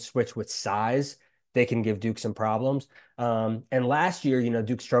teams that can switch with size, they can give Duke some problems. And last year,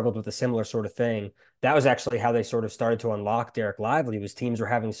 Duke struggled with a similar sort of thing. That was actually how they sort of started to unlock Derek Lively, was teams were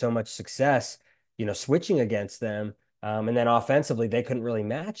having so much success, switching against them. And then offensively, they couldn't really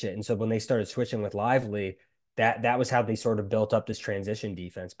match it. And so when they started switching with Lively, that was how they sort of built up this transition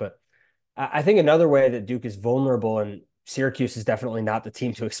defense. But I think another way that Duke is vulnerable, and Syracuse is definitely not the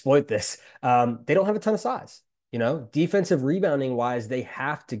team to exploit this. They don't have a ton of size. Defensive rebounding wise, they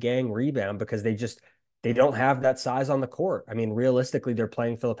have to gang rebound because they don't have that size on the court. I mean, realistically, they're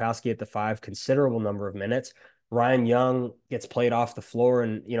playing Filipowski at the 5 considerable number of minutes. Ryan Young gets played off the floor,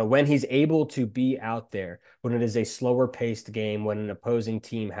 and when he's able to be out there, when it is a slower paced game, when an opposing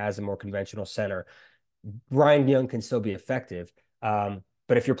team has a more conventional center, Ryan Young can still be effective.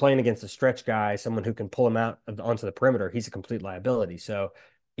 But if you're playing against a stretch guy, someone who can pull him out onto the perimeter, he's a complete liability. So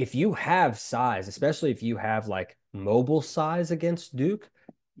if you have size, especially if you have like mobile size against Duke,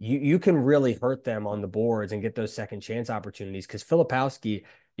 you can really hurt them on the boards and get those second chance opportunities. Because Filipowski,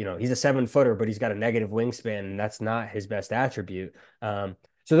 he's a 7-footer, but he's got a negative wingspan, and that's not his best attribute. So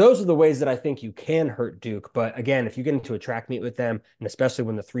those are the ways that I think you can hurt Duke. But again, if you get into a track meet with them, and especially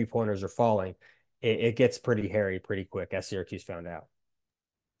when the 3-pointers are falling, it gets pretty hairy pretty quick, as Syracuse found out.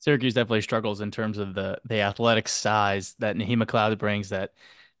 Syracuse definitely struggles in terms of the athletic size that Naheem McLeod brings. That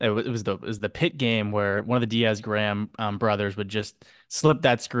it was the Pitt game where one of the Diaz-Graham brothers would just slip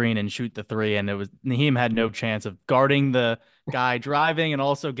that screen and shoot the 3, and Naheem had no chance of guarding the guy driving and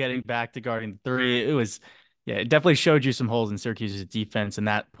also getting back to guarding the 3. Yeah, it definitely showed you some holes in Syracuse's defense in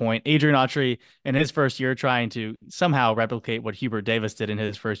that point. Adrian Autry, in his first year, trying to somehow replicate what Hubert Davis did in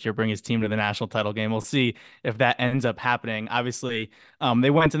his first year, bring his team to the national title game. We'll see if that ends up happening. Obviously, they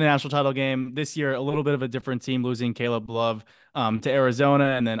went to the national title game this year, a little bit of a different team, losing Caleb Love to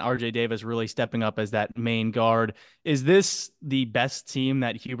Arizona, and then RJ Davis really stepping up as that main guard. Is this the best team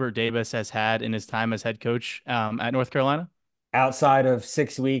that Hubert Davis has had in his time as head coach at North Carolina? Outside of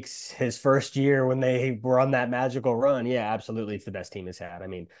 6 weeks, his first year when they were on that magical run, yeah, absolutely, it's the best team has had. I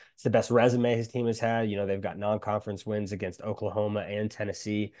mean, it's the best resume his team has had. You know, they've got non-conference wins against Oklahoma and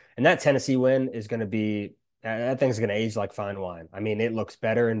Tennessee, and that Tennessee win is going to be that thing's going to age like fine wine. I mean, it looks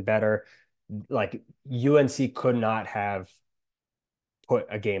better and better. Like UNC could not have put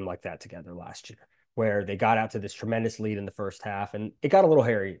a game like that together last year, where they got out to this tremendous lead in the first half, and it got a little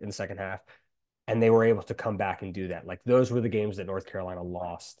hairy in the second half, and they were able to come back and do that. Like those were the games that North Carolina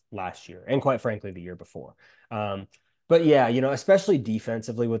lost last year, and quite frankly, the year before. But yeah, you know, especially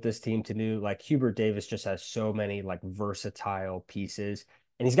defensively with this team to do, like Hubert Davis just has so many like versatile pieces,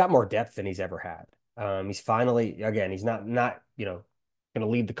 and he's got more depth than he's ever had. He's finally, again, he's not you know going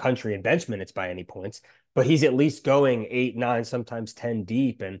to lead the country in bench minutes by any points, but he's at least going 8, 9, sometimes 10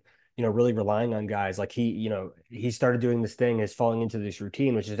 deep, and you know, really relying on guys like he started doing this thing is falling into this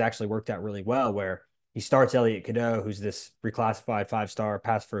routine, which has actually worked out really well, where he starts Leggette-Jack, who's this reclassified 5-star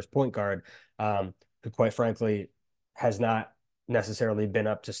pass first point guard, who quite frankly has not necessarily been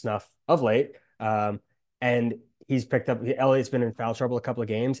up to snuff of late. And he's picked up, Elliott's been in foul trouble a couple of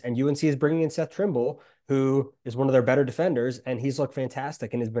games, and UNC is bringing in Seth Trimble, who is one of their better defenders, and he's looked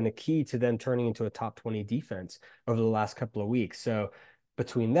fantastic and has been a key to them turning into a top 20 defense over the last couple of weeks. So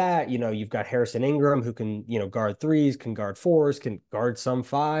between that, you know, you've got Harrison Ingram, who can, you know, guard threes, can guard fours, can guard some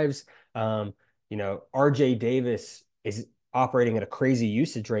fives. You know, RJ Davis is operating at a crazy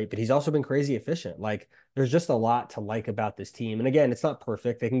usage rate, but he's also been crazy efficient. Like, there's just a lot to like about this team. And again, it's not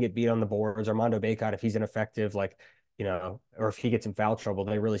perfect. They can get beat on the boards. Armando Bacot, if he's ineffective, like, you know, or if he gets in foul trouble,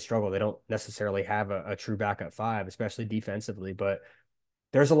 they really struggle. They don't necessarily have a true backup five, especially defensively. But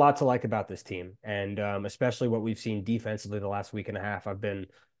there's a lot to like about this team, and especially what we've seen defensively the last week and a half. I've been,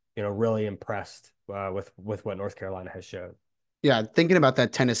 you know, really impressed with what North Carolina has showed. Yeah, thinking about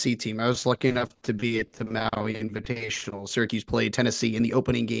that Tennessee team, I was lucky enough to be at the Maui Invitational. Syracuse played Tennessee in the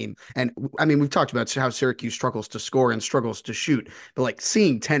opening game. And I mean, we've talked about how Syracuse struggles to score and struggles to shoot, but like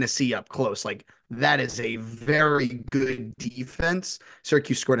seeing Tennessee up close, like that is a very good defense.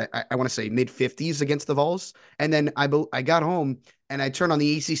 Syracuse scored, I want to say, mid 50s against the Vols. And then I got home and I turned on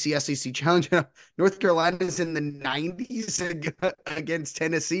the ACC SEC Challenge. North Carolina is in the 90s against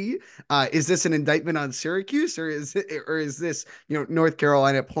Tennessee. Is this an indictment on Syracuse, or is this, you know, North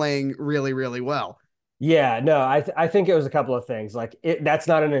Carolina playing really, really well? Yeah, no, I think it was a couple of things. Like that's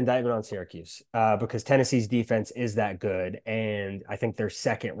not an indictment on Syracuse, because Tennessee's defense is that good, and I think they're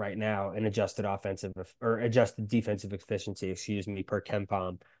second right now in adjusted defensive efficiency, excuse me, per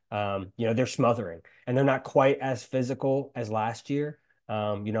KenPom. You know, they're smothering, and they're not quite as physical as last year.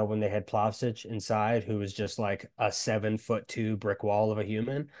 You know, when they had Plavsic inside, who was just like a 7'2" brick wall of a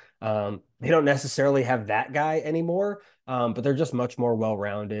human. They don't necessarily have that guy anymore, but they're just much more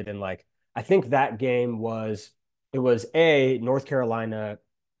well-rounded, and like, I think that game was North Carolina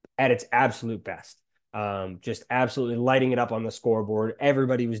at its absolute best. Just absolutely lighting it up on the scoreboard.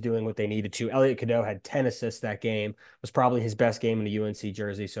 Everybody was doing what they needed to. Leggette-Jack had 10 assists that game. It was probably his best game in the UNC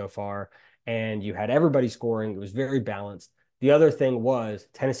jersey so far. And you had everybody scoring. It was very balanced. The other thing was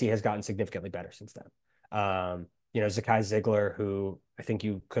Tennessee has gotten significantly better since then. You know, Zakai Ziegler, who I think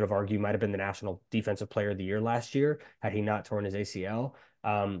you could have argued might have been the National Defensive Player of the Year last year had he not torn his ACL.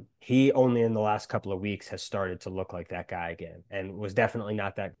 He only in the last couple of weeks has started to look like that guy again, and was definitely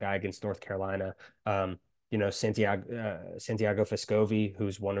not that guy against North Carolina. You know, Santiago Vescovi,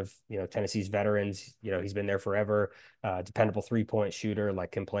 who's one of, you know, Tennessee's veterans. You know, he's been there forever. Dependable 3-point shooter,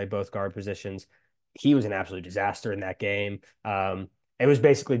 like can play both guard positions. He was an absolute disaster in that game. It was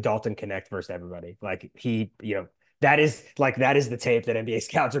basically Dalton Connect versus everybody. Like he, you know, that is the tape that NBA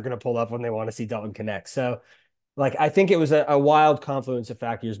scouts are going to pull up when they want to see Dalton Connect. So, like, I think it was a wild confluence of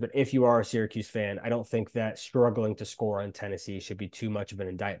factors, but if you are a Syracuse fan, I don't think that struggling to score on Tennessee should be too much of an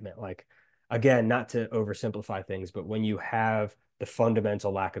indictment. Like, again, not to oversimplify things, but when you have the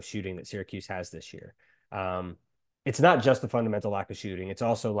fundamental lack of shooting that Syracuse has this year, it's not just the fundamental lack of shooting. It's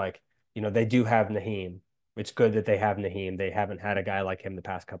also like, you know, they do have Naheem. It's good that they have Naheem. They haven't had a guy like him the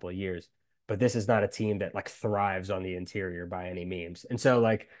past couple of years, but this is not a team that like thrives on the interior by any means. And so,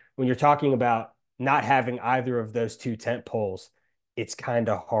 like, when you're talking about not having either of those two tent poles, it's kind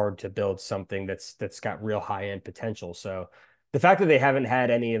of hard to build something that's got real high end potential. So, the fact that they haven't had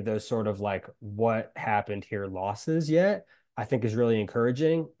any of those sort of like what happened here losses yet, I think is really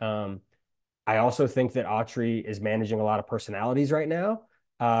encouraging. I also think that Autry is managing a lot of personalities right now.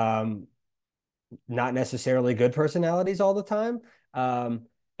 Not necessarily good personalities all the time.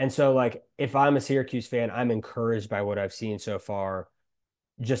 And so like if I'm a Syracuse fan, I'm encouraged by what I've seen so far,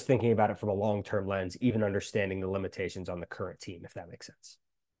 just thinking about it from a long-term lens, even understanding the limitations on the current team, if that makes sense.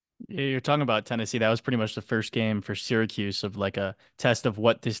 Yeah, you're talking about Tennessee. That was pretty much the first game for Syracuse of like a test of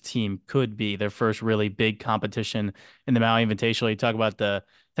what this team could be. Their first really big competition in the Maui Invitational. You talk about the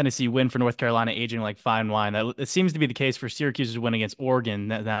Tennessee win for North Carolina aging like fine wine. That it seems to be the case for Syracuse's win against Oregon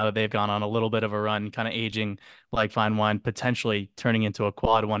now that they've gone on a little bit of a run, kind of aging like fine wine, potentially turning into a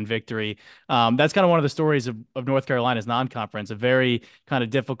quad one victory. That's kind of one of the stories of North Carolina's non-conference, a very kind of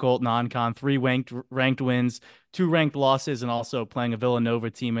difficult non-con, three ranked wins, two ranked losses, and also playing a Villanova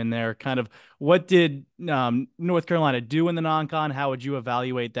team in there. Kind of what did North Carolina do in the non-con? How would you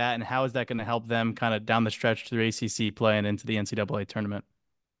evaluate that, and how is that going to help them kind of down the stretch through ACC play and into the NCAA tournament?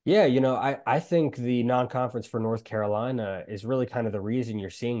 Yeah, I think the non-conference for North Carolina is really kind of the reason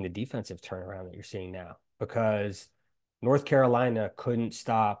you're seeing the defensive turnaround that you're seeing now, because North Carolina couldn't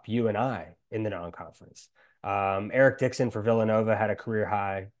stop you and I in the non-conference. Eric Dixon for Villanova had a career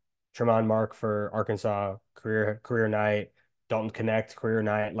high. Tremont Mark for Arkansas, career night. Dalton Connect, career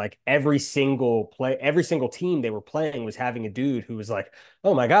night. Like every single team they were playing was having a dude who was like,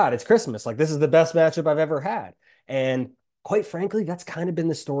 "Oh my God, it's Christmas! Like this is the best matchup I've ever had." And quite frankly, that's kind of been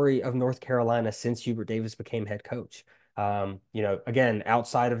the story of North Carolina since Hubert Davis became head coach. Again,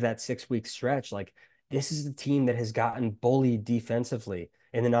 outside of that 6 week stretch, like this is the team that has gotten bullied defensively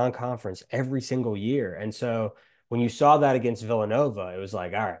in the non-conference every single year. And so when you saw that against Villanova, it was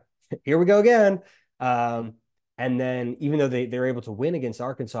like, all right, here we go again. And then even though they're able to win against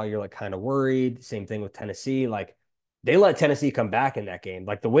Arkansas, you're like kind of worried. Same thing with Tennessee. Like they let Tennessee come back in that game.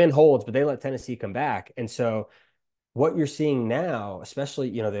 Like the win holds, but they let Tennessee come back. And so what you're seeing now, especially,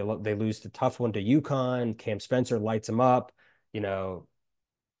 they lose the tough one to UConn. Cam Spencer lights them up. You know,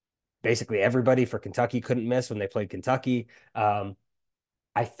 basically everybody for Kentucky couldn't miss when they played Kentucky.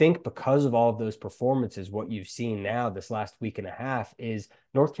 I think because of all of those performances, what you've seen now this last week and a half is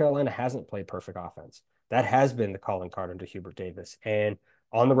North Carolina hasn't played perfect offense. That has been the calling card under Hubert Davis. And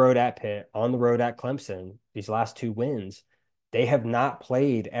on the road at Pitt, on the road at Clemson, these last two wins, they have not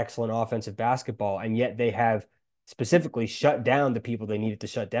played excellent offensive basketball, and yet they have specifically shut down the people they needed to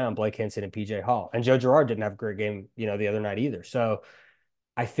shut down, Blake Hinson and PJ Hall. And Joe Girard didn't have a great game, the other night either. So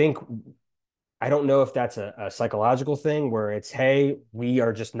I think I don't know if that's a psychological thing where it's, hey, we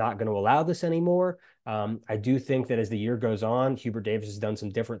are just not going to allow this anymore. I do think that as the year goes on, Hubert Davis has done some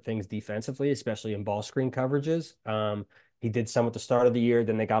different things defensively, especially in ball screen coverages. He did some at the start of the year,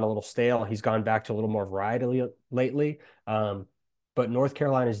 then they got a little stale. He's gone back to a little more variety lately. But North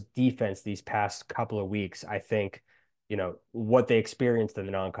Carolina's defense these past couple of weeks, I think, what they experienced in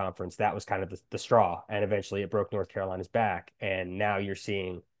the non-conference, that was kind of the straw. And eventually it broke North Carolina's back. And now you're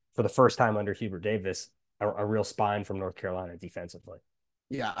seeing, for the first time under Hubert Davis, a real spine from North Carolina defensively.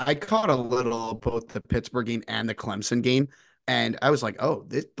 Yeah, I caught a little of both the Pittsburgh game and the Clemson game, and I was like, oh,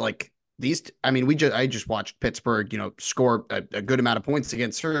 I just watched Pittsburgh, score a good amount of points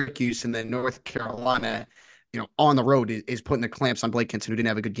against Syracuse, and then North Carolina, on the road is putting the clamps on Blake Hinson, who didn't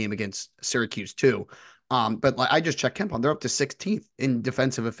have a good game against Syracuse too. But like I just checked KenPom, they're up to 16th in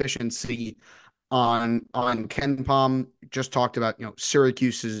defensive efficiency on KenPom. Just talked about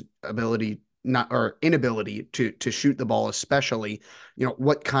Syracuse's inability to shoot the ball, especially.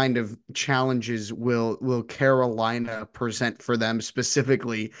 What kind of challenges will Carolina present for them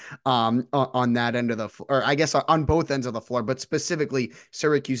specifically on that end of the or I guess on both ends of the floor, but specifically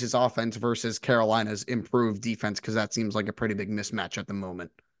Syracuse's offense versus Carolina's improved defense, because that seems like a pretty big mismatch at the moment.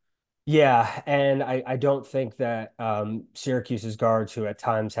 Yeah, and I don't think that Syracuse's guards, who at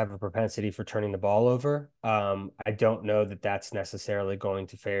times have a propensity for turning the ball over, I don't know that that's necessarily going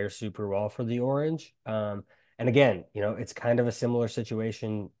to fare super well for the Orange. And again, it's kind of a similar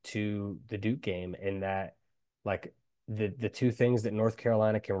situation to the Duke game in that, like, the two things that North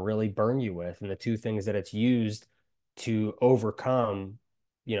Carolina can really burn you with, and the two things that it's used to overcome,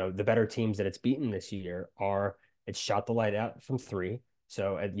 the better teams that it's beaten this year are it's shot the light out from three.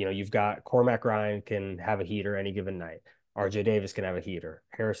 So, you've got Cormac Ryan can have a heater any given night. RJ Davis can have a heater.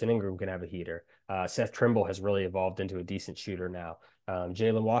 Harrison Ingram can have a heater. Seth Trimble has really evolved into a decent shooter now.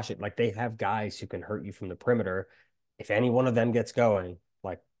 Jalen Washington, like they have guys who can hurt you from the perimeter. If any one of them gets going,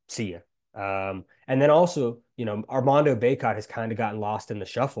 like, see ya. And then also, Armando Bacot has kind of gotten lost in the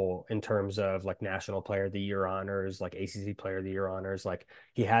shuffle in terms of like National Player of the Year honors, like ACC Player of the Year honors. Like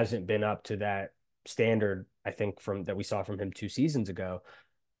he hasn't been up to that standard, I think, from that we saw from him 2 seasons ago.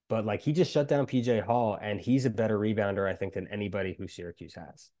 But like he just shut down PJ Hall, and he's a better rebounder, I think, than anybody who Syracuse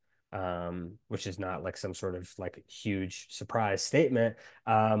has. Which is not like some sort of like huge surprise statement.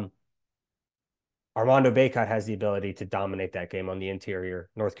 Armando Bacot has the ability to dominate that game on the interior.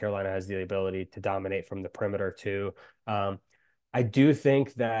 North Carolina has the ability to dominate from the perimeter too. I do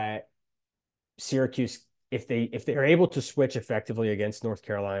think that Syracuse, if they're able to switch effectively against North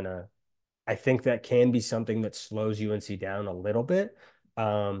Carolina, I think that can be something that slows UNC down a little bit.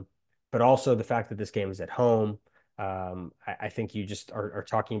 But also the fact that this game is at home, I think you just are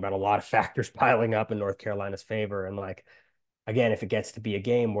talking about a lot of factors piling up in North Carolina's favor. And like, again, if it gets to be a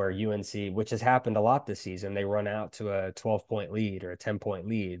game where UNC, which has happened a lot this season, they run out to a 12-point lead or a 10-point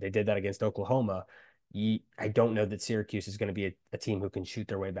lead. They did that against Oklahoma. I don't know that Syracuse is going to be a team who can shoot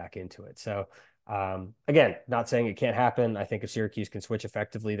their way back into it. So, again, not saying it can't happen. I think if Syracuse can switch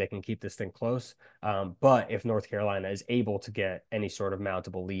effectively, they can keep this thing close. But if North Carolina is able to get any sort of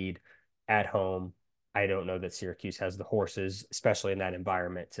mountable lead at home, I don't know that Syracuse has the horses, especially in that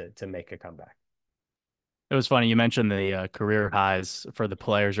environment, to make a comeback. It was funny. You mentioned the career highs for the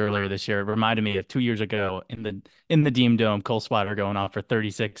players earlier this year. It reminded me of 2 years ago in the Dean Dome, Cole Swider going off for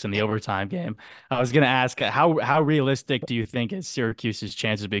 36 in the overtime game. I was going to ask how realistic do you think is Syracuse's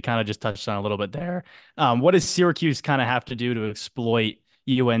chances? But you kind of just touched on a little bit there. What does Syracuse kind of have to do to exploit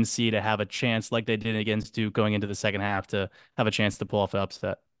UNC to have a chance like they did against Duke going into the second half to have a chance to pull off the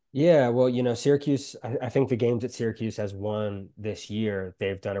upset? Yeah, well, Syracuse, I think the games that Syracuse has won this year,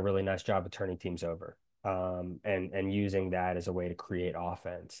 they've done a really nice job of turning teams over. And using that as a way to create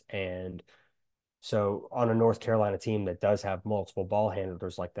offense. And so on a North Carolina team that does have multiple ball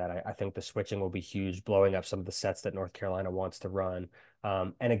handlers like that, I think the switching will be huge, blowing up some of the sets that North Carolina wants to run.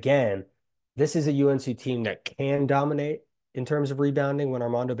 And again, this is a UNC team that can dominate in terms of rebounding when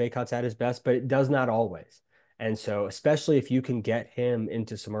Armando Bacot's at his best, but it does not always. And so especially if you can get him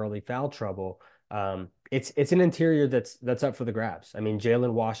into some early foul trouble, it's an interior that's up for the grabs. I mean,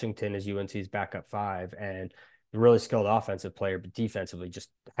 Jalen Washington is UNC's backup 5 and a really skilled offensive player, but defensively just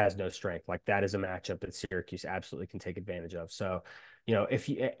has no strength. Like that is a matchup that Syracuse absolutely can take advantage of. So, if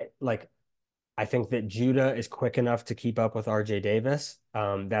you like, I think that Judah is quick enough to keep up with RJ Davis.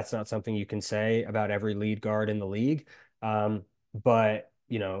 That's not something you can say about every lead guard in the league. But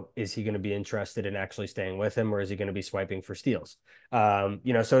is he going to be interested in actually staying with him, or is he going to be swiping for steals? So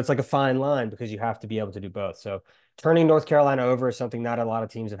it's like a fine line because you have to be able to do both. So turning North Carolina over is something not a lot of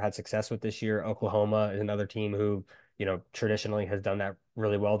teams have had success with this year. Oklahoma is another team who, traditionally has done that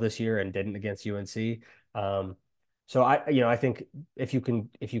really well this year and didn't against UNC. So I think if you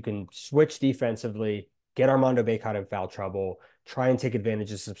can switch defensively, get Armando Bacot in foul trouble, try and take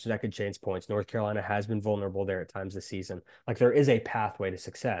advantage of some second chance points. North Carolina has been vulnerable there at times this season. Like there is a pathway to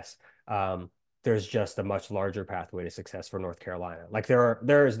success. There's just a much larger pathway to success for North Carolina. Like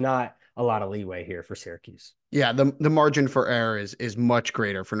there is not a lot of leeway here for Syracuse. Yeah, the margin for error is much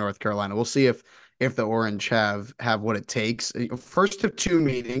greater for North Carolina. We'll see if the Orange have what it takes. First of 2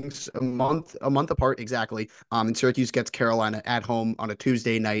 meetings, a month apart exactly. And Syracuse gets Carolina at home on a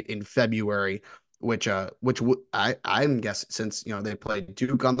Tuesday night in February. Which I'm guessing since they played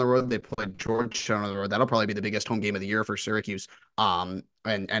Duke on the road, they played Georgetown on the road. That'll probably be the biggest home game of the year for Syracuse. And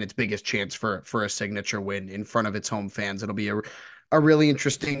its biggest chance for a signature win in front of its home fans. It'll be a really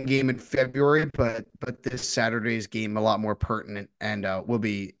interesting game in February, but this Saturday's game a lot more pertinent and will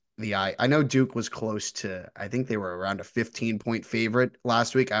be the eye. I know Duke was close to, I think they were around a 15-point favorite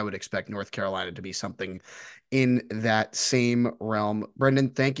last week. I would expect North Carolina to be something in that same realm. Brendan,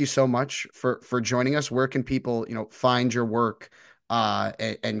 thank you so much for joining us. Where can people, find your work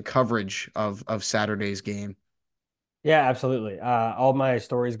and coverage of Saturday's game? Yeah, absolutely. All my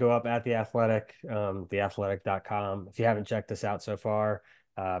stories go up at The Athletic, theathletic.com. If you haven't checked this out so far,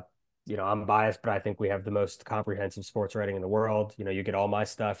 I'm biased, but I think we have the most comprehensive sports writing in the world. You get all my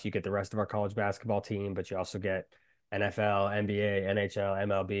stuff, you get the rest of our college basketball team, but you also get NFL, NBA, NHL,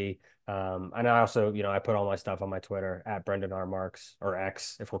 MLB. And I also, I put all my stuff on my Twitter at Brendan R. Marks, or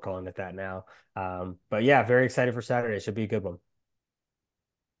X, if we're calling it that now. But yeah, very excited for Saturday. It should be a good one.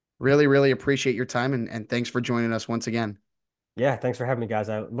 Really, really appreciate your time and thanks for joining us once again. Yeah, thanks for having me, guys.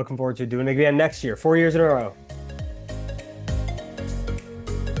 I'm looking forward to doing it again next year, 4 years in a row.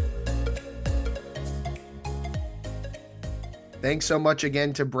 Thanks so much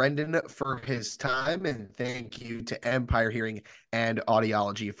again to Brendan for his time, and thank you to Empire Hearing and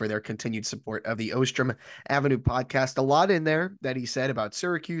Audiology for their continued support of the Ostrom Avenue podcast. A lot in there that he said about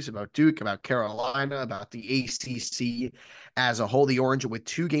Syracuse, about Duke, about Carolina, about the ACC as a whole. The Orange with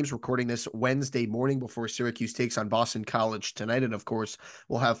 2 games recording this Wednesday morning before Syracuse takes on Boston College tonight. And of course,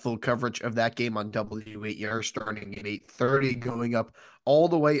 we'll have full coverage of that game on W8ER starting at 8:30, going up all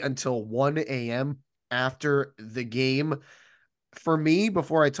the way until 1 a.m. after the game. For me,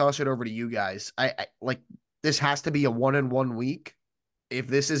 before I toss it over to you guys, I like this has to be a 1-1 week. If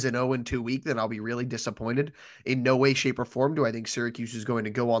this is an 0-2 week, then I'll be really disappointed. In no way, shape, or form do I think Syracuse is going to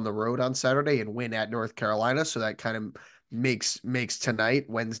go on the road on Saturday and win at North Carolina. So that kind of makes tonight,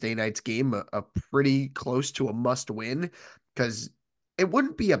 Wednesday night's game, a pretty close to a must win, because it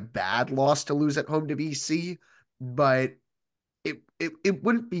wouldn't be a bad loss to lose at home to BC, but it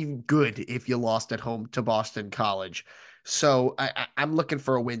wouldn't be good if you lost at home to Boston College. So I'm looking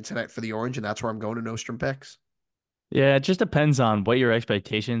for a win tonight for the Orange, and that's where I'm going to Nostrum picks. Yeah, it just depends on what your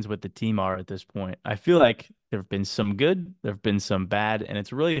expectations with the team are at this point. I feel like there have been some good, there have been some bad, and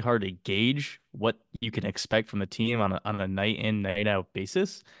it's really hard to gauge what you can expect from the team on a night in, night out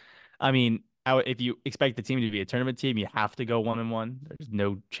basis. I mean, if you expect the team to be a tournament team, you have to go 1-1. There's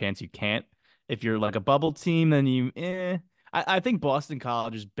no chance you can't. If you're like a bubble team, then I think Boston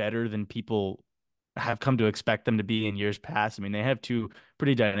College is better than people have come to expect them to be in years past. I mean, they have 2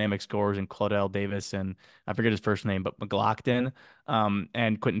 pretty dynamic scorers in Claudel Davis and I forget his first name, but McLaughlin,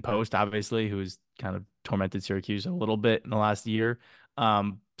 and Quentin Post, obviously, who's kind of tormented Syracuse a little bit in the last year.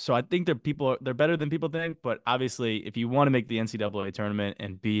 So I think they're better than people think, but obviously if you want to make the NCAA tournament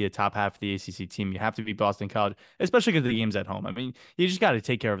and be a top half of the ACC team, you have to beat Boston College, especially because the game's at home. I mean, you just got to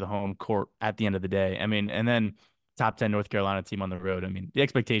take care of the home court at the end of the day. I mean, and then top 10 North Carolina team on the road. I mean, the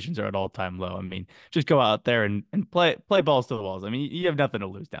expectations are at all-time low. I mean, just go out there and play balls to the walls. I mean, you have nothing to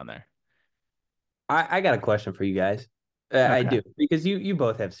lose down there. I got a question for you guys. Okay. I do, because you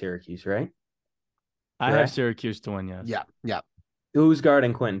both have Syracuse, right? I have Syracuse to win, yes. Yeah. Who's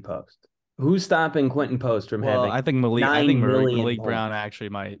guarding Quentin Post? Who's stopping Quentin Post from having I think Malik Brown actually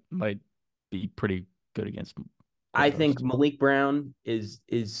might be pretty good against Quentin I Post. think Malik Brown is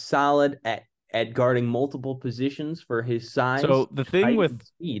solid at guarding multiple positions for his size. So the thing with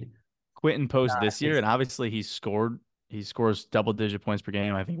speed, Quentin Post this year, and obviously he scores double-digit points per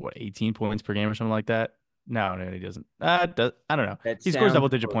game. I think 18 points per game or something like that. No, he doesn't. I don't know. He scores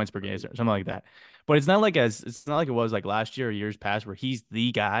double-digit points per game or something like that. But it's not like it was like last year or years past where he's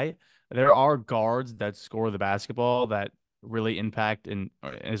the guy. There are guards that score the basketball that really impact and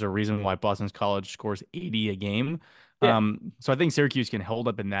is a reason why Boston College scores 80 a game. Yeah. So I think Syracuse can hold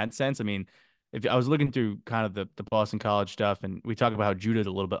up in that sense. I mean, if I was looking through kind of the Boston College stuff, and we talk about how Judah's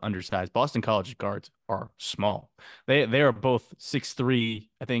a little bit undersized, Boston College guards are small. They are both 6'3",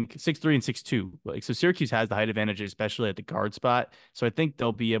 I think 6'3" and 6'2". Like, so Syracuse has the height advantage, especially at the guard spot. So I think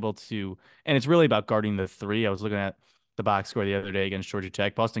they'll be able to, and it's really about guarding the 3. I was looking at the box score the other day against Georgia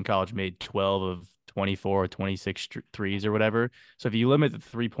Tech. Boston College made 12 of 24 or 26 threes or whatever. So if you limit the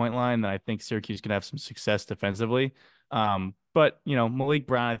 3-point line, then I think Syracuse can have some success defensively. But Malik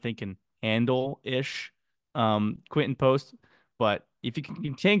Brown, I think, can handle-ish Quentin Post, but if you can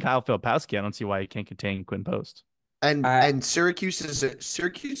contain Kyle Filipowski, I don't see why you can't contain Quentin Post. And Syracuse is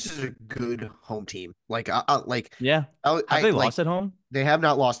a good home team. Have they lost at home? They have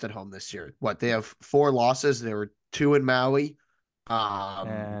not lost at home this year. They have 4 losses. There were 2 in Maui,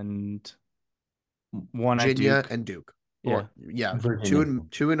 and 1 Virginia at Duke. and Duke. Yeah,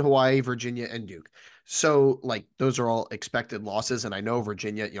 two in Hawaii, Virginia, and Duke. So those are all expected losses. And I know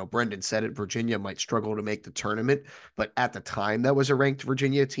Virginia, Brendan said it, Virginia might struggle to make the tournament, but at the time that was a ranked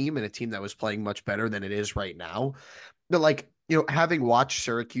Virginia team and a team that was playing much better than it is right now. But having watched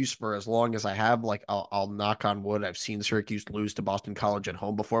Syracuse for as long as I have, I'll knock on wood, I've seen Syracuse lose to Boston College at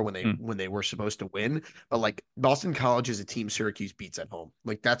home before when they were supposed to win. But Boston College is a team Syracuse beats at home.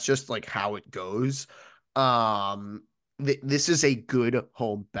 That's just how it goes. This is a good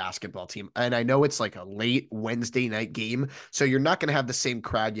home basketball team. And I know it's a late Wednesday night game, so you're not going to have the same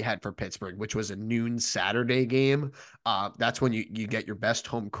crowd you had for Pittsburgh, which was a noon Saturday game. That's when you get your best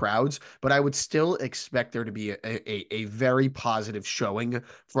home crowds. But I would still expect there to be a very positive showing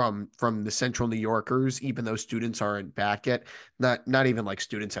from the Central New Yorkers, even though students aren't back yet. Not even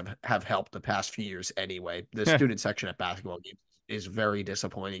students have helped the past few years anyway. The student section at basketball games is very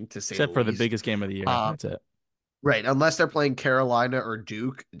disappointing, to say except for least. The biggest game of the year. That's it. Right. Unless they're playing Carolina or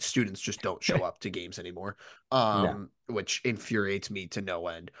Duke, students just don't show up to games anymore, which infuriates me to no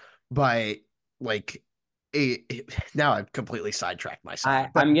end. But now I've completely sidetracked myself.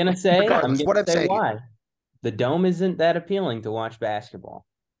 I'm going to say, why. The Dome isn't that appealing to watch basketball.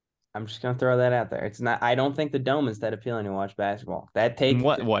 I'm just gonna throw that out there. It's not. I don't think the Dome is that appealing to watch basketball. That And takes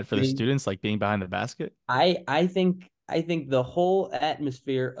what for the students, like being behind the basket? I think the whole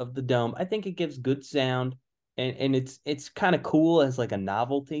atmosphere of the Dome. I think it gives good sound, and it's kind of cool as like a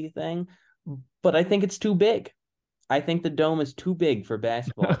novelty thing. But I think it's too big. I think the Dome is too big for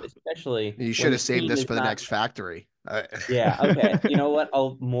basketball, especially You when should the have saved team this is for the not. next factory. Yeah. Okay. You know what?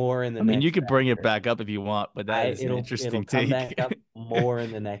 I'll more in the I mean, you next could bring it factory. back up if you want, but that is an It'll interesting come back take. up more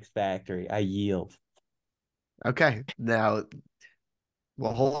in the next factory. I yield. Okay, now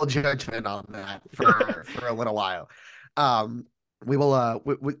we'll hold judgment on that for a little while. Um, we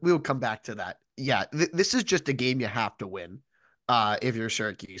will come back to that. Yeah, this is just a game you have to win. If you're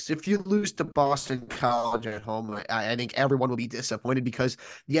Syracuse, if you lose to Boston College at home, I think everyone will be disappointed because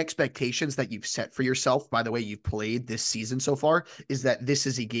the expectations that you've set for yourself, by the way you've played this season so far, is that this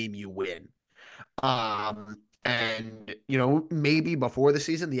is a game you win. And maybe before the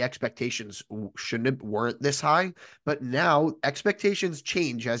season, the expectations weren't this high, but now expectations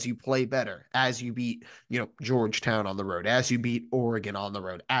change as you play better, as you beat, Georgetown on the road, as you beat Oregon on the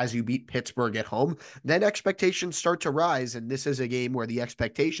road, as you beat Pittsburgh at home, then expectations start to rise. And this is a game where the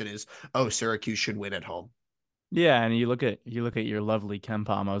expectation is, oh, Syracuse should win at home. Yeah, and you look at your lovely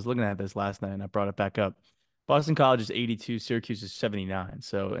KenPom. I was looking at this last night and I brought it back up. Boston College is 82, Syracuse is 79.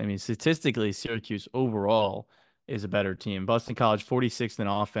 So I mean, statistically, Syracuse overall is a better team. Boston College 46th in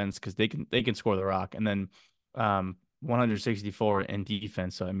offense because they can score the rock, and then 164 in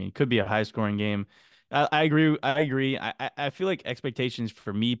defense. So I mean, it could be a high scoring game. I agree. I feel like expectations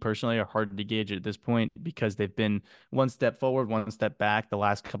for me personally are hard to gauge at this point because they've been one step forward, one step back the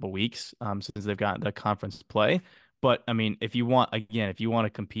last couple of weeks since they've gotten the conference play. But I mean, if you want to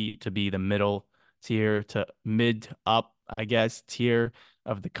compete to be the middle tier to mid up, I guess, tier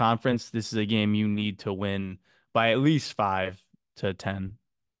of the conference, this is a game you need to win by at least 5 to 10.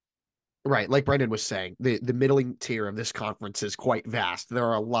 Right, like Brendan was saying, the middling tier of this conference is quite vast. There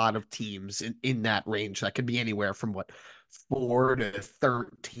are a lot of teams in that range that could be anywhere from 4 to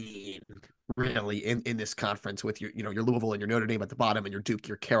 13, really, in this conference with your Louisville and your Notre Dame at the bottom and your Duke,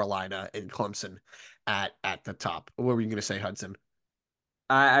 your Carolina, and Clemson at the top. What were you going to say, Hudson?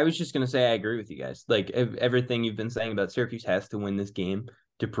 I was just gonna say I agree with you guys. Like everything you've been saying about Syracuse has to win this game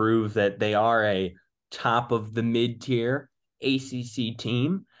to prove that they are a top of the mid tier ACC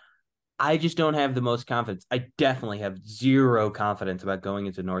team. I just don't have the most confidence. I definitely have zero confidence about going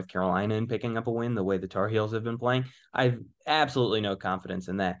into North Carolina and picking up a win the way the Tar Heels have been playing. I've absolutely no confidence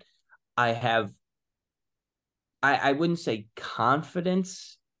in that. I have, I wouldn't say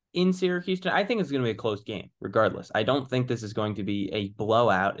confidence in Syracuse. I think it's going to be a close game, regardless. I don't think this is going to be a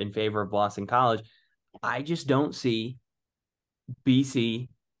blowout in favor of Boston College. I just don't see BC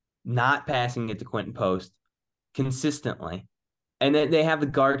not passing it to Quentin Post consistently. And then they have the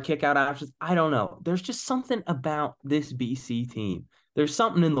guard kick out options. I don't know. There's just something about this BC team. There's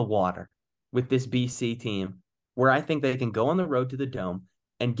something in the water with this BC team where I think they can go on the road to the Dome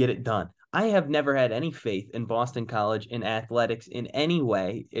and get it done. I have never had any faith in Boston College in athletics in any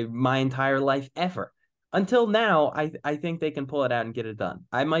way in my entire life ever. Until now, I think they can pull it out and get it done.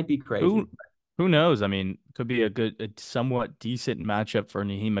 I might be crazy. Who knows? I mean, could be a somewhat decent matchup for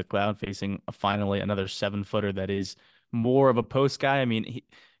Naheem McLeod facing finally another 7-footer that is more of a post guy. I mean,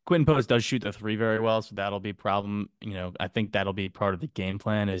 Quentin Post does shoot the three very well, so that'll be a problem. I think that'll be part of the game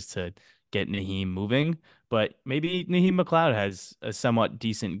plan is to get Naheem moving. But maybe Naheem McLeod has a somewhat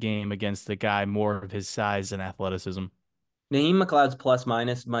decent game against the guy more of his size and athleticism. Naheem McLeod's plus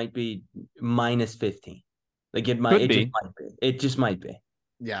minus might be minus 15. Like it just might be. It just might be.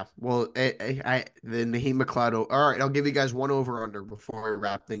 Yeah, well, the Naheem McLeod. All right, I'll give you guys one over under before we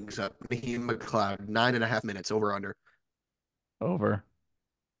wrap things up. Naheem McLeod, 9.5 minutes over under. Over.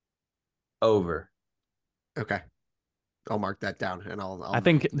 Okay, I'll mark that down, and I'll I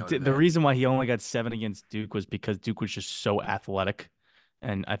think the reason why he only got 7 against Duke was because Duke was just so athletic,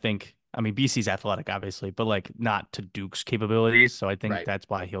 and I mean BC's athletic obviously, but like not to Duke's capabilities. So I think that's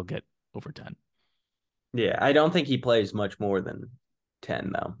why he'll get over 10. Yeah, I don't think he plays much more than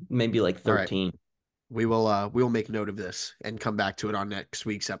 10 though. Maybe like 13. Right. We will make note of this and come back to it on next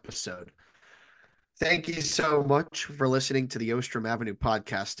week's episode. Thank you so much for listening to the Ostrom Avenue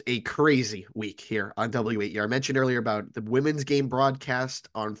podcast. A crazy week here on W8ER. I mentioned earlier about the women's game broadcast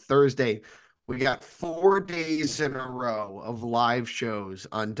on Thursday. We got 4 days in a row of live shows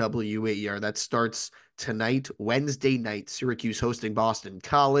on W8ER. That starts tonight. Wednesday night, Syracuse hosting Boston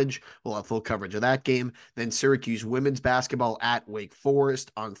College. We'll have full coverage of that game. Then Syracuse women's basketball at Wake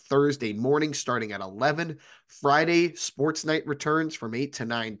Forest on Thursday morning starting at 11. Friday, sports night returns from 8 to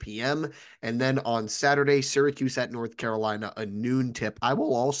 9 p.m. And then on Saturday, Syracuse at North Carolina, a noon tip. I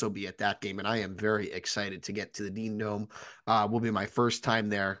will also be at that game, and I am very excited to get to the Dean Dome. Will be my first time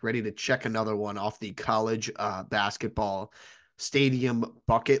there, ready to check another one off the college basketball stadium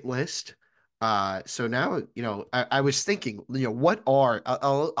bucket list. So now, I was thinking, what are,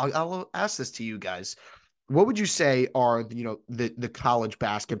 I'll ask this to you guys. What would you say are, the college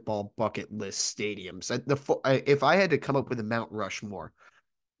basketball bucket list stadiums? If I had to come up with a Mount Rushmore,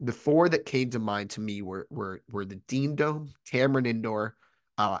 the four that came to mind to me were the Dean Dome, Cameron Indoor,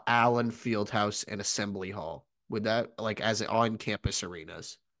 Allen Fieldhouse, and Assembly Hall. Would that, as on-campus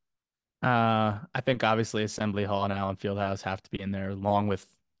arenas? I think obviously Assembly Hall and Allen Fieldhouse have to be in there, along with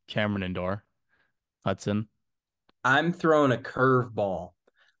Cameron Indoor, Hudson. I'm throwing a curveball.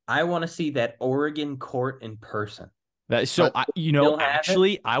 I want to see that Oregon court in person. I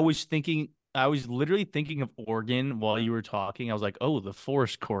was literally thinking of Oregon while you were talking. I was like, oh, the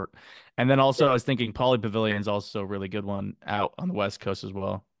Forest Court. And then also I was thinking Pauley Pavilion's also a really good one out on the West Coast as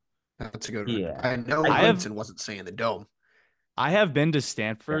well. That's a good one. Yeah. I know Hudson wasn't saying the Dome. I have been to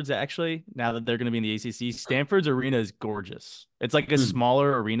Stanford's actually, now that they're going to be in the ACC. Stanford's arena is gorgeous. It's like a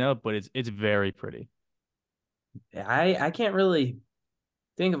smaller arena, but it's very pretty. I can't really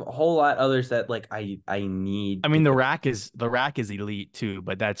think of a whole lot others that I need. I mean, the rack is elite too,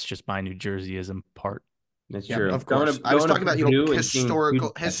 but that's just my New Jerseyism part. That's true. Of course. I was talking about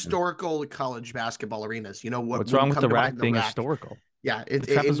historical college basketball arenas. What's wrong with the rack being historical? Yeah,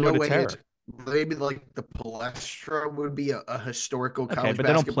 maybe like the Palestra would be a historical college but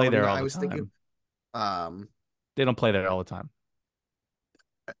they don't play there arena, all the time. Thinking. They don't play there all the time.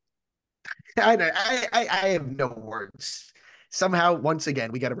 I have no words. Somehow, once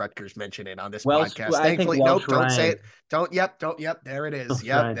again, we got a Rutgers mention in on this podcast. Thankfully, nope, don't say it. Yep, there it is.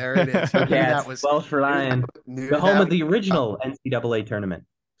 Yep, there it is. That was Welsh Ryan, the home of the original NCAA tournament.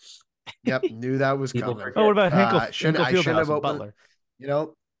 Yep, knew that was coming. Oh, what about Hinkle? I shouldn't have opened. Butler.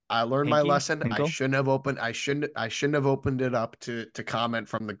 I learned my lesson. Hinkle? I shouldn't have opened it up to comment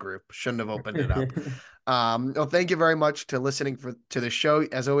from the group. Shouldn't have opened it up. Well, thank you very much to listening to the show.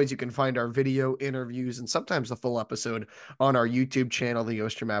 As always, you can find our video interviews and sometimes the full episode on our YouTube channel, the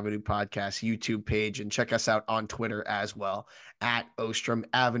Ostrom Avenue Podcast YouTube page, and check us out on Twitter as well at Ostrom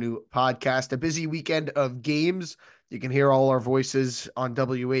Avenue Podcast. A busy weekend of games. You can hear all our voices on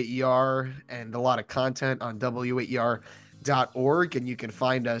WAER and a lot of content on WAER.org, and you can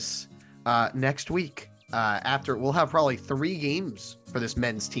find us next week. After we'll have probably 3 games for this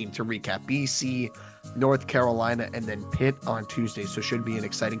men's team to recap: BC, North Carolina, and then Pitt on Tuesday. So should be an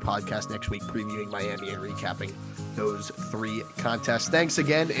exciting podcast next week, previewing Miami and recapping those 3 contests. Thanks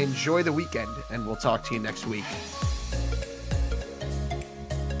again. Enjoy the weekend, and we'll talk to you next week.